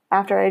point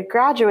after I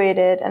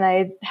graduated and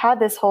I had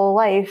this whole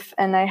life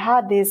and I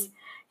had these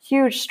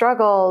huge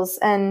struggles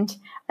and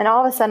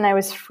all of a sudden I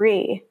was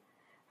free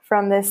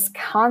from this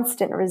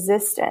constant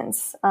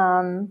resistance.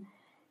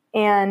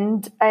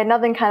 And I had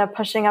nothing kind of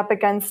pushing up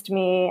against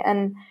me.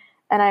 And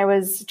I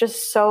was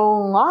just so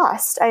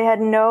lost. I had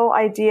no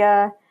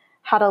idea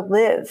how to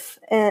live.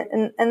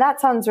 And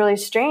that sounds really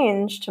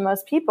strange to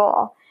most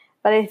people.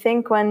 But I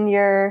think when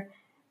you're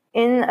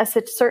in a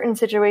certain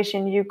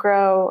situation, you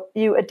grow,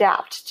 you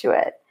adapt to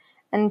it.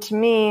 And to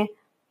me,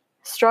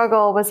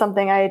 struggle was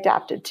something I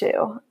adapted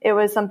to. It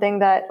was something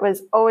that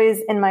was always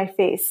in my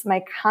face.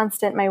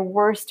 My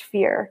worst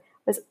fear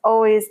was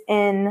always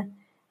in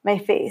my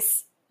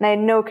face. And I had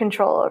no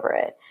control over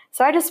it.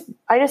 So I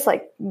just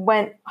like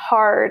went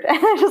hard and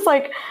I just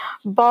like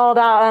balled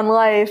out on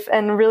life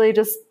and really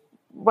just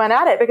went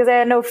at it because I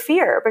had no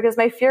fear, because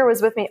my fear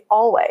was with me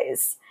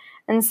always.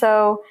 And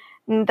so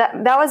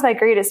that was my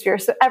greatest fear.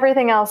 So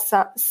everything else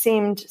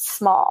seemed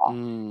small.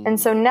 And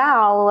so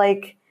now,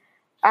 like,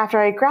 after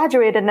I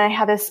graduated and I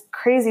had this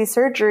crazy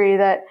surgery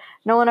that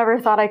no one ever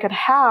thought I could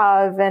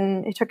have,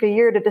 and it took a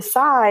year to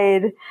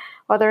decide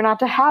whether or not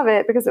to have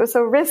it because it was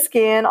so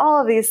risky and all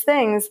of these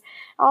things,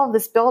 all of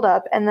this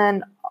buildup. And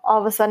then all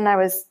of a sudden I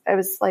was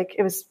like,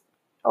 it was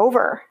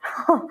over.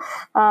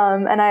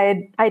 And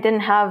I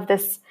didn't have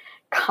this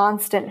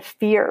constant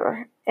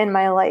fear in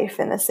my life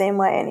in the same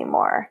way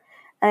anymore.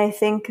 And I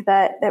think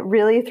that it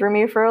really threw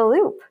me for a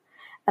loop.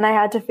 And I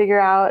had to figure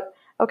out,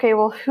 okay,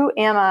 well, who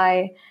am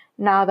I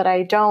now that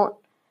I don't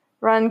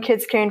run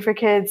Kids Caring for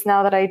Kids,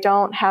 now that I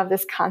don't have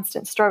this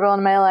constant struggle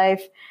in my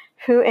life?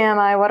 Who am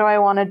I? What do I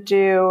want to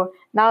do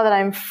now that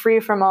I'm free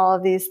from all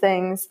of these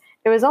things?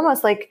 It was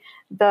almost like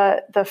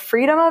the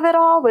freedom of it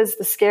all was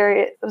the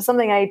scary. It was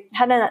something I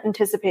hadn't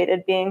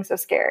anticipated being so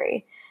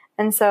scary.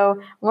 And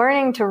so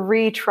learning to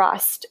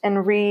re-trust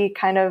and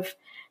kind of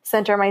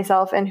center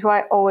myself in who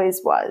I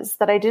always was,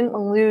 that I didn't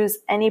lose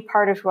any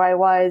part of who I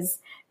was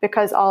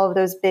because all of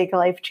those big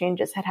life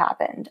changes had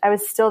happened. I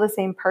was still the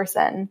same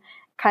person,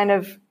 kind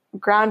of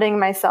grounding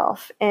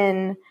myself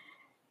in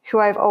who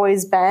I've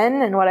always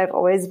been and what I've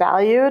always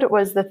valued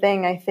was the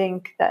thing I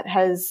think that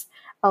has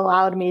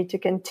allowed me to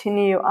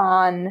continue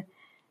on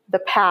the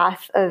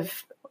path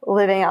of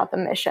living out the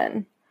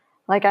mission.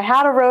 Like, I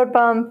had a road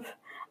bump,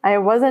 I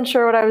wasn't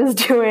sure what I was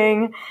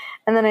doing,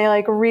 and then I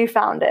like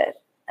refound it.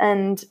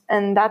 And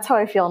that's how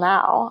I feel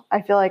now.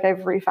 I feel like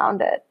I've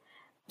refound it.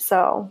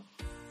 So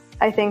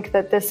I think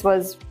that this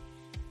was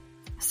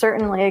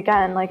certainly,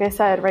 again, like I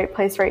said, right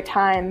place, right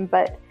time.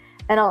 But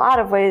in a lot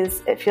of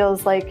ways, it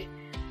feels like,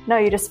 no,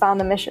 you just found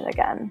the mission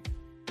again.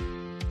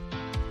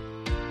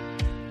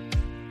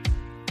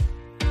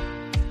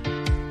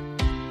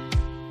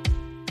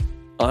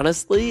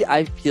 Honestly,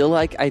 I feel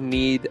like I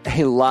need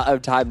a lot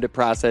of time to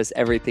process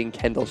everything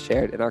Kendall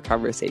shared in our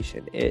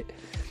conversation. It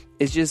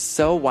is just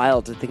so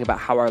wild to think about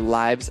how our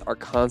lives are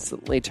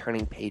constantly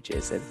turning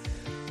pages and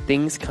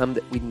things come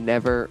that we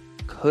never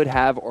could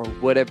have or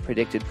would have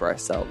predicted for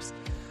ourselves.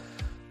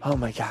 Oh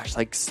my gosh,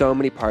 like so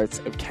many parts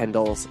of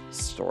Kendall's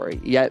story.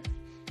 Yet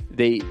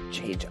they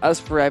change us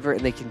forever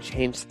and they can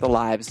change the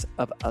lives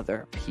of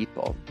other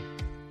people.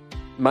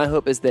 My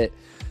hope is that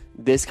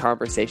this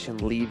conversation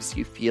leaves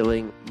you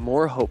feeling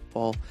more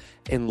hopeful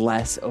and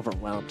less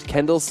overwhelmed.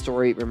 Kendall's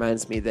story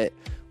reminds me that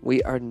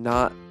we are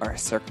not our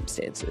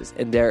circumstances,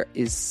 and there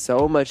is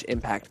so much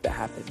impact that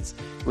happens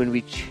when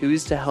we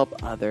choose to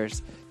help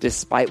others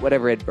despite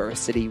whatever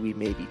adversity we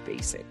may be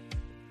facing.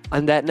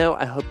 On that note,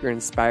 I hope you're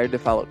inspired to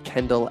follow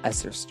Kendall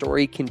as her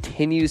story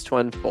continues to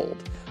unfold.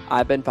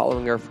 I've been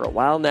following her for a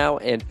while now,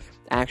 and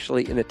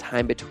actually in the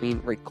time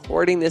between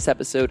recording this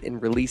episode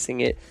and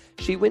releasing it,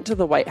 she went to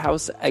the White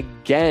House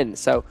again.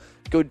 So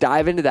go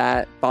dive into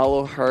that,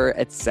 follow her,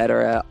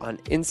 etc. on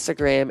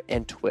Instagram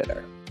and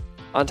Twitter.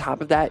 On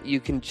top of that, you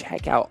can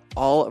check out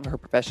all of her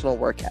professional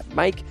work at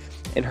Mike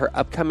and her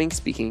upcoming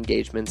speaking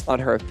engagements on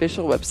her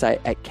official website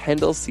at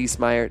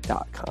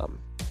kendallciesmeyer.com.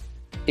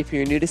 If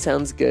you're new to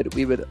Sounds Good,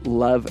 we would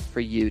love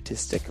for you to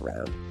stick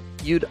around.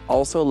 You'd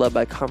also love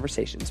my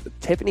conversations with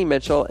Tiffany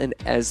Mitchell and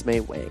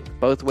Esme Wang,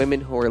 both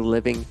women who are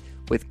living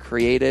with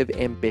creative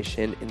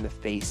ambition in the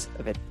face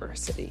of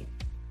adversity.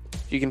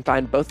 You can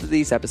find both of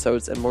these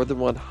episodes and more than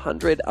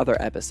 100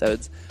 other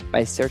episodes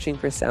by searching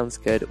for Sounds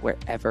Good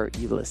wherever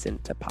you listen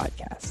to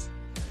podcasts.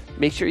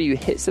 Make sure you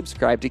hit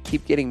subscribe to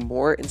keep getting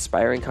more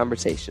inspiring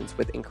conversations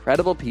with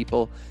incredible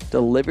people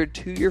delivered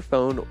to your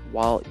phone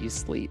while you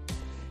sleep.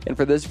 And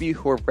for those of you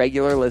who are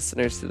regular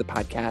listeners to the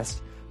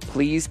podcast,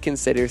 please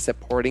consider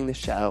supporting the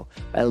show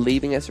by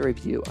leaving us a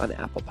review on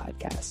Apple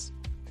Podcasts.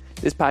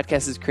 This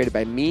podcast is created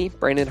by me,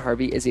 Brandon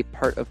Harvey, as a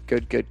part of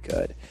Good, Good,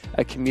 Good,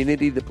 a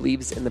community that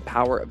believes in the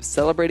power of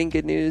celebrating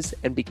good news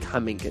and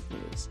becoming good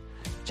news.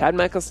 Chad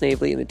Michael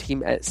Snavely and the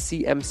team at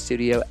CM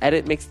Studio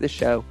edit mix the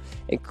show,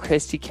 and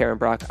Christy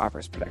Karenbrock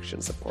offers production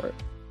support.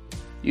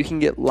 You can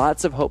get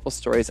lots of hopeful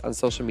stories on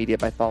social media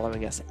by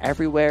following us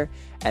everywhere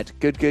at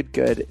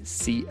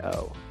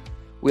GoodGoodGoodCO.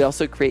 We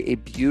also create a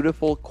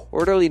beautiful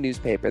quarterly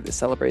newspaper that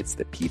celebrates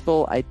the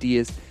people,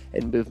 ideas,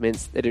 and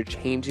movements that are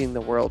changing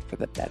the world for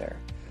the better.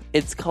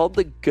 It's called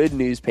The Good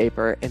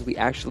Newspaper, and we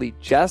actually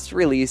just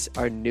released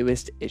our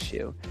newest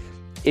issue.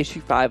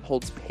 Issue 5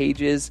 holds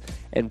pages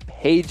and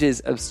pages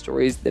of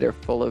stories that are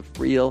full of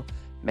real,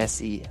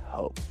 messy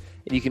hope.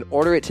 And you can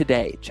order it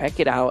today.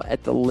 Check it out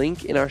at the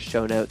link in our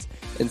show notes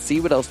and see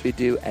what else we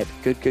do at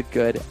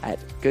GoodGoodGood at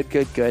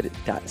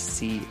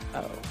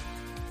goodgoodgood.co.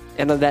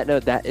 And on that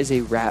note, that is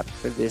a wrap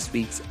for this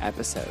week's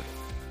episode.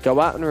 Go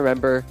out and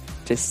remember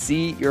to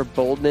see your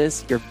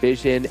boldness, your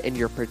vision, and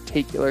your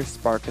particular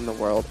spark in the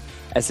world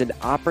as an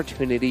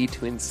opportunity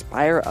to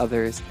inspire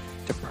others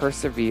to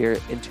persevere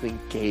and to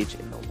engage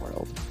in the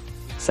world.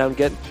 Sound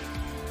good?